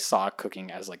because I saw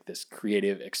cooking as like this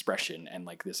creative expression and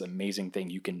like this amazing thing.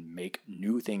 You can make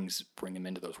new things, bring them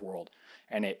into this world.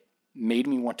 And it made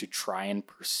me want to try and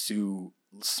pursue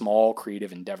small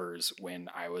creative endeavors when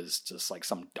I was just like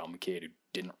some dumb kid who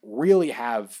didn't really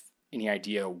have any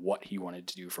idea what he wanted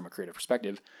to do from a creative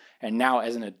perspective. And now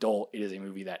as an adult, it is a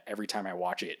movie that every time I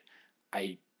watch it,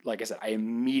 like I said, I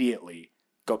immediately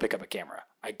go pick up a camera.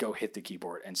 I go hit the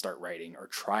keyboard and start writing or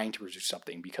trying to produce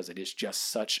something, because it is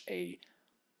just such a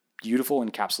beautiful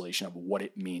encapsulation of what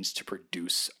it means to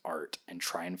produce art and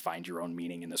try and find your own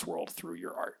meaning in this world through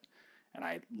your art. And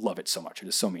I love it so much. It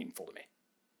is so meaningful to me.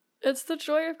 It's the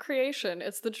joy of creation.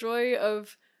 It's the joy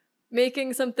of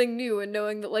making something new and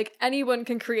knowing that like anyone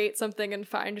can create something and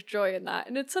find joy in that.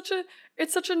 And it's such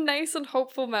a nice and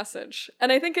hopeful message.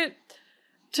 And I think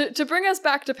to bring us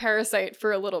back to Parasite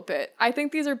for a little bit, I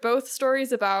think these are both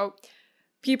stories about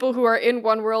people who are in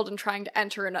one world and trying to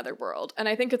enter another world. And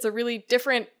I think it's a really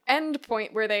different end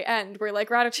point where they end, where like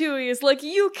Ratatouille is like,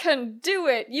 you can do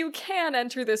it, you can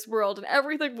enter this world and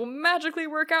everything will magically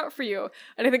work out for you.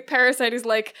 And I think Parasite is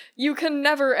like, you can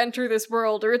never enter this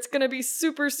world or it's gonna be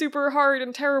super, super hard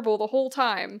and terrible the whole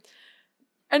time.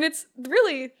 And it's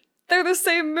really, they're the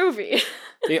same movie.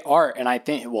 They are, and I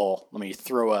think, well, let me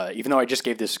throw even though I just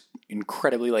gave this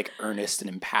incredibly like earnest and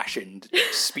impassioned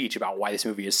speech about why this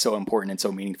movie is so important and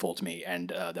so meaningful to me, and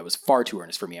that was far too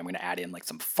earnest for me. I'm going to add in like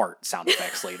some fart sound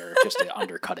effects later just to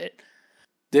undercut it.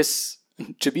 This,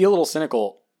 to be a little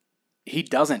cynical, he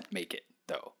doesn't make it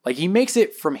though. Like he makes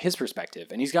it from his perspective,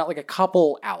 and he's got like a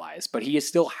couple allies, but he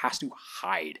still has to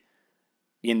hide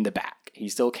in the back. He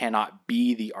still cannot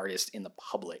be the artist in the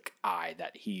public eye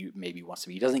that he maybe wants to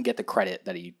be. He doesn't get the credit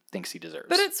that he thinks he deserves.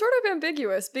 But it's sort of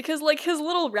ambiguous because like his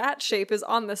little rat shape is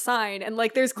on the sign and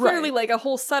like there's clearly like a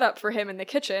whole setup for him in the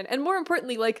kitchen. And more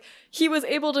importantly, like he was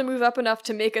able to move up enough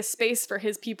to make a space for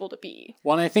his people to be.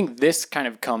 Well, and I think this kind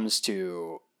of comes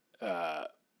to the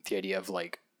idea of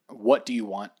like, what do you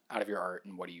want out of your art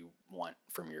and what do you want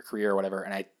from your career or whatever.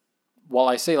 And while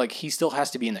I say like he still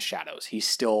has to be in the shadows, he's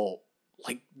still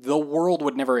like the world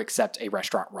would never accept a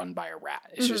restaurant run by a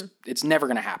rat. It's just, it's never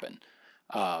going to happen.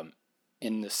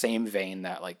 In the same vein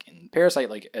that like in Parasite,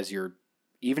 like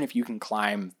even if you can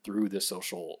climb through the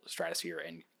social stratosphere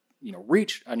and, you know,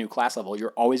 reach a new class level,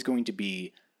 you're always going to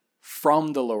be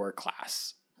from the lower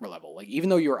class level. Like even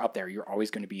though you're up there, you're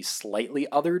always going to be slightly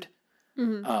othered.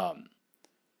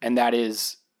 And that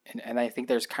is, and I think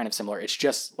there's kind of similar. It's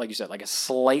just, like you said, like a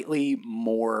slightly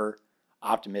more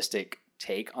optimistic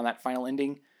take on that final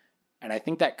ending. And I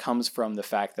think that comes from the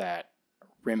fact that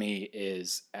Remy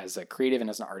is, as a creative and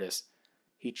as an artist,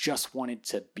 he just wanted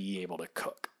to be able to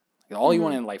cook. Like, all he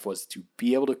wanted in life was to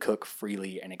be able to cook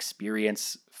freely and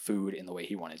experience food in the way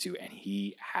he wanted to, and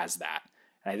he has that.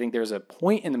 And I think there's a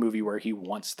point in the movie where he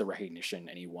wants the recognition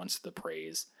and he wants the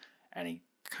praise, and he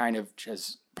kind of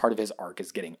just, part of his arc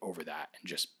is getting over that and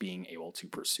just being able to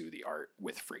pursue the art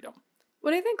with freedom.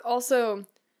 What I think also,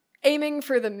 aiming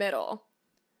for the middle,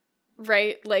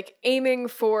 right? Like aiming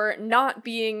for not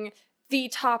being the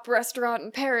top restaurant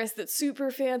in Paris that's super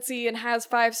fancy and has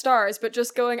 5 stars, but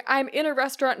just going, I'm in a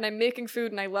restaurant and I'm making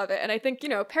food and I love it. And I think, you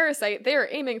know, Parasite, they're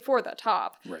aiming for the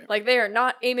top. Right. Like they are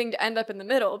not aiming to end up in the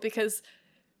middle because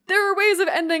there are ways of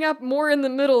ending up more in the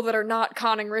middle that are not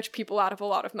conning rich people out of a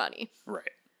lot of money.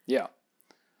 Right. Yeah.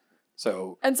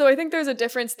 So I think there's a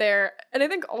difference there. And I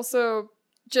think also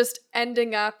just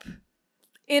ending up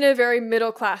in a very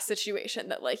middle class situation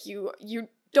that like you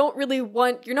don't really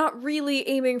want, you're not really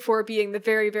aiming for being the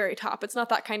very, very top. It's not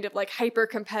that kind of like hyper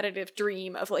competitive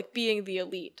dream of like being the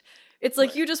elite. It's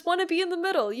like you just want to be in the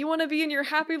middle. You want to be in your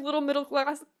happy little middle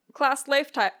class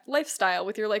lifestyle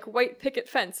with your like white picket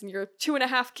fence and your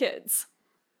 2.5 kids.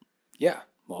 Yeah.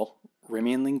 Well,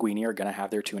 Remy and Linguini are going to have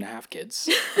their 2.5 kids.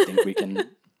 I think we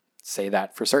can say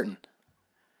that for certain.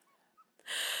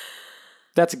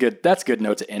 That's a good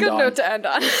note to end on. Good note to end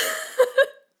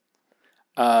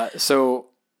on. So,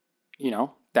 you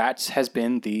know, that has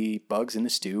been the Bugs in the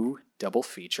Stew double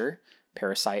feature,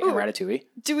 Parasite and Ratatouille.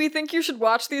 Do we think you should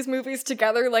watch these movies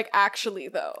together, like actually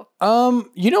though?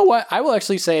 You know what? I will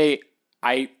actually say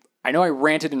I know I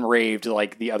ranted and raved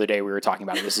like the other day we were talking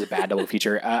about it. This is a bad double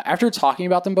feature. After talking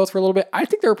about them both for a little bit, I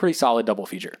think they're a pretty solid double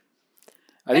feature.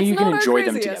 I think you can enjoy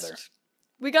them together.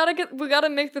 We gotta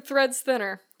make the threads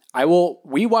thinner.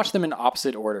 We watch them in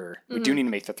opposite order. We do need to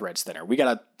make the threads thinner.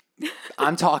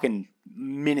 I'm talking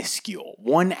minuscule,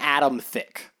 1 atom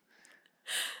thick.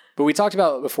 But we talked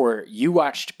about it before. You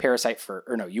watched you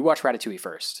watched Ratatouille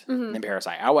first, and then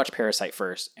Parasite. I watched Parasite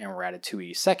first and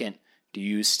Ratatouille second. Do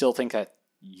you still think that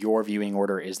your viewing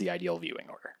order is the ideal viewing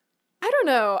order? I don't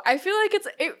know. I feel like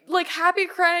like happy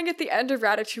crying at the end of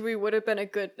Ratatouille would have been a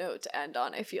good note to end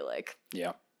on, I feel like.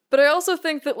 Yeah. But I also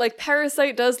think that, like,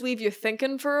 Parasite does leave you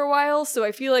thinking for a while, so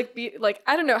I feel like,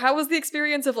 I don't know, how was the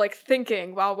experience of, like,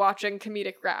 thinking while watching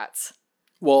comedic rats?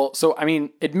 Well, so, I mean,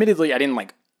 admittedly, I didn't,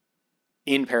 like,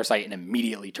 in Parasite and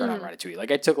immediately turn on Ratatouille.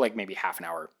 Like, I took, like, maybe half an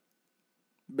hour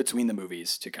between the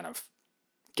movies to kind of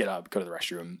get up, go to the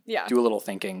restroom, do a little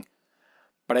thinking.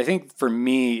 But I think, for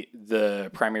me, the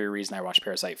primary reason I watched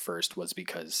Parasite first was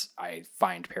because I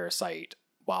find Parasite,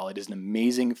 while it is an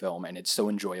amazing film and it's so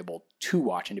enjoyable to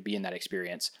watch and to be in that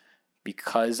experience,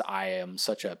 because I am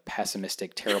such a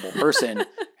pessimistic, terrible person,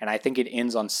 and I think it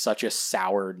ends on such a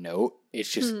sour note,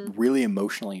 it's just really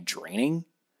emotionally draining.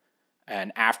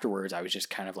 And afterwards, I was just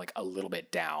kind of like a little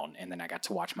bit down, and then I got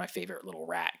to watch my favorite little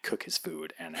rat cook his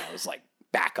food, and I was like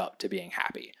back up to being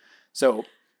happy. So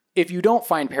if you don't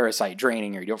find Parasite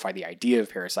draining, or you don't find the idea of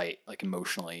Parasite like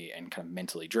emotionally and kind of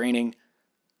mentally draining,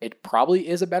 it probably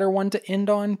is a better one to end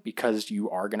on, because you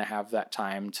are going to have that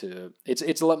time to,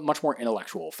 it's a much more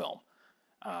intellectual film.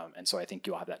 And so I think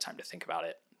you'll have that time to think about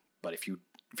it. But if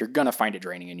you're going to find it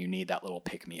draining and you need that little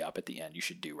pick me up at the end, you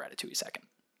should do Ratatouille second.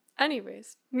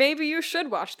 Anyways, maybe you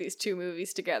should watch these two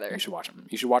movies together. You should watch them.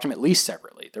 You should watch them at least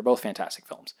separately. They're both fantastic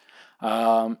films.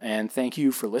 And thank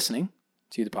you for listening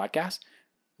to the podcast.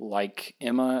 Like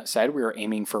Emma said, we are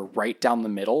aiming for right down the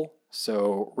middle.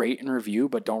 So rate and review,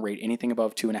 but don't rate anything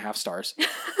above 2.5 stars.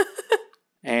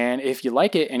 And if you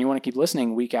like it and you want to keep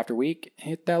listening week after week,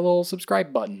 hit that little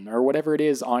subscribe button or whatever it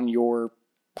is on your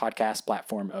podcast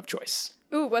platform of choice.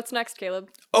 Ooh, what's next, Caleb?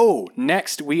 Oh,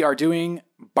 next we are doing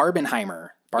Barbenheimer.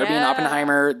 Barbie and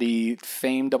Oppenheimer, the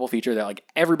famed double feature that like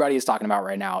everybody is talking about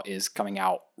right now, is coming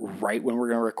out right when we're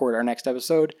going to record our next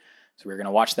episode. So we're going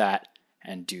to watch that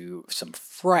and do some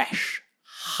fresh,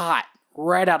 hot,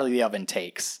 right out of the oven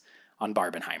takes on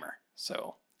Barbenheimer.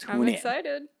 So tune in. I'm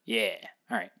excited. Yeah.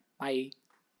 All right. Bye.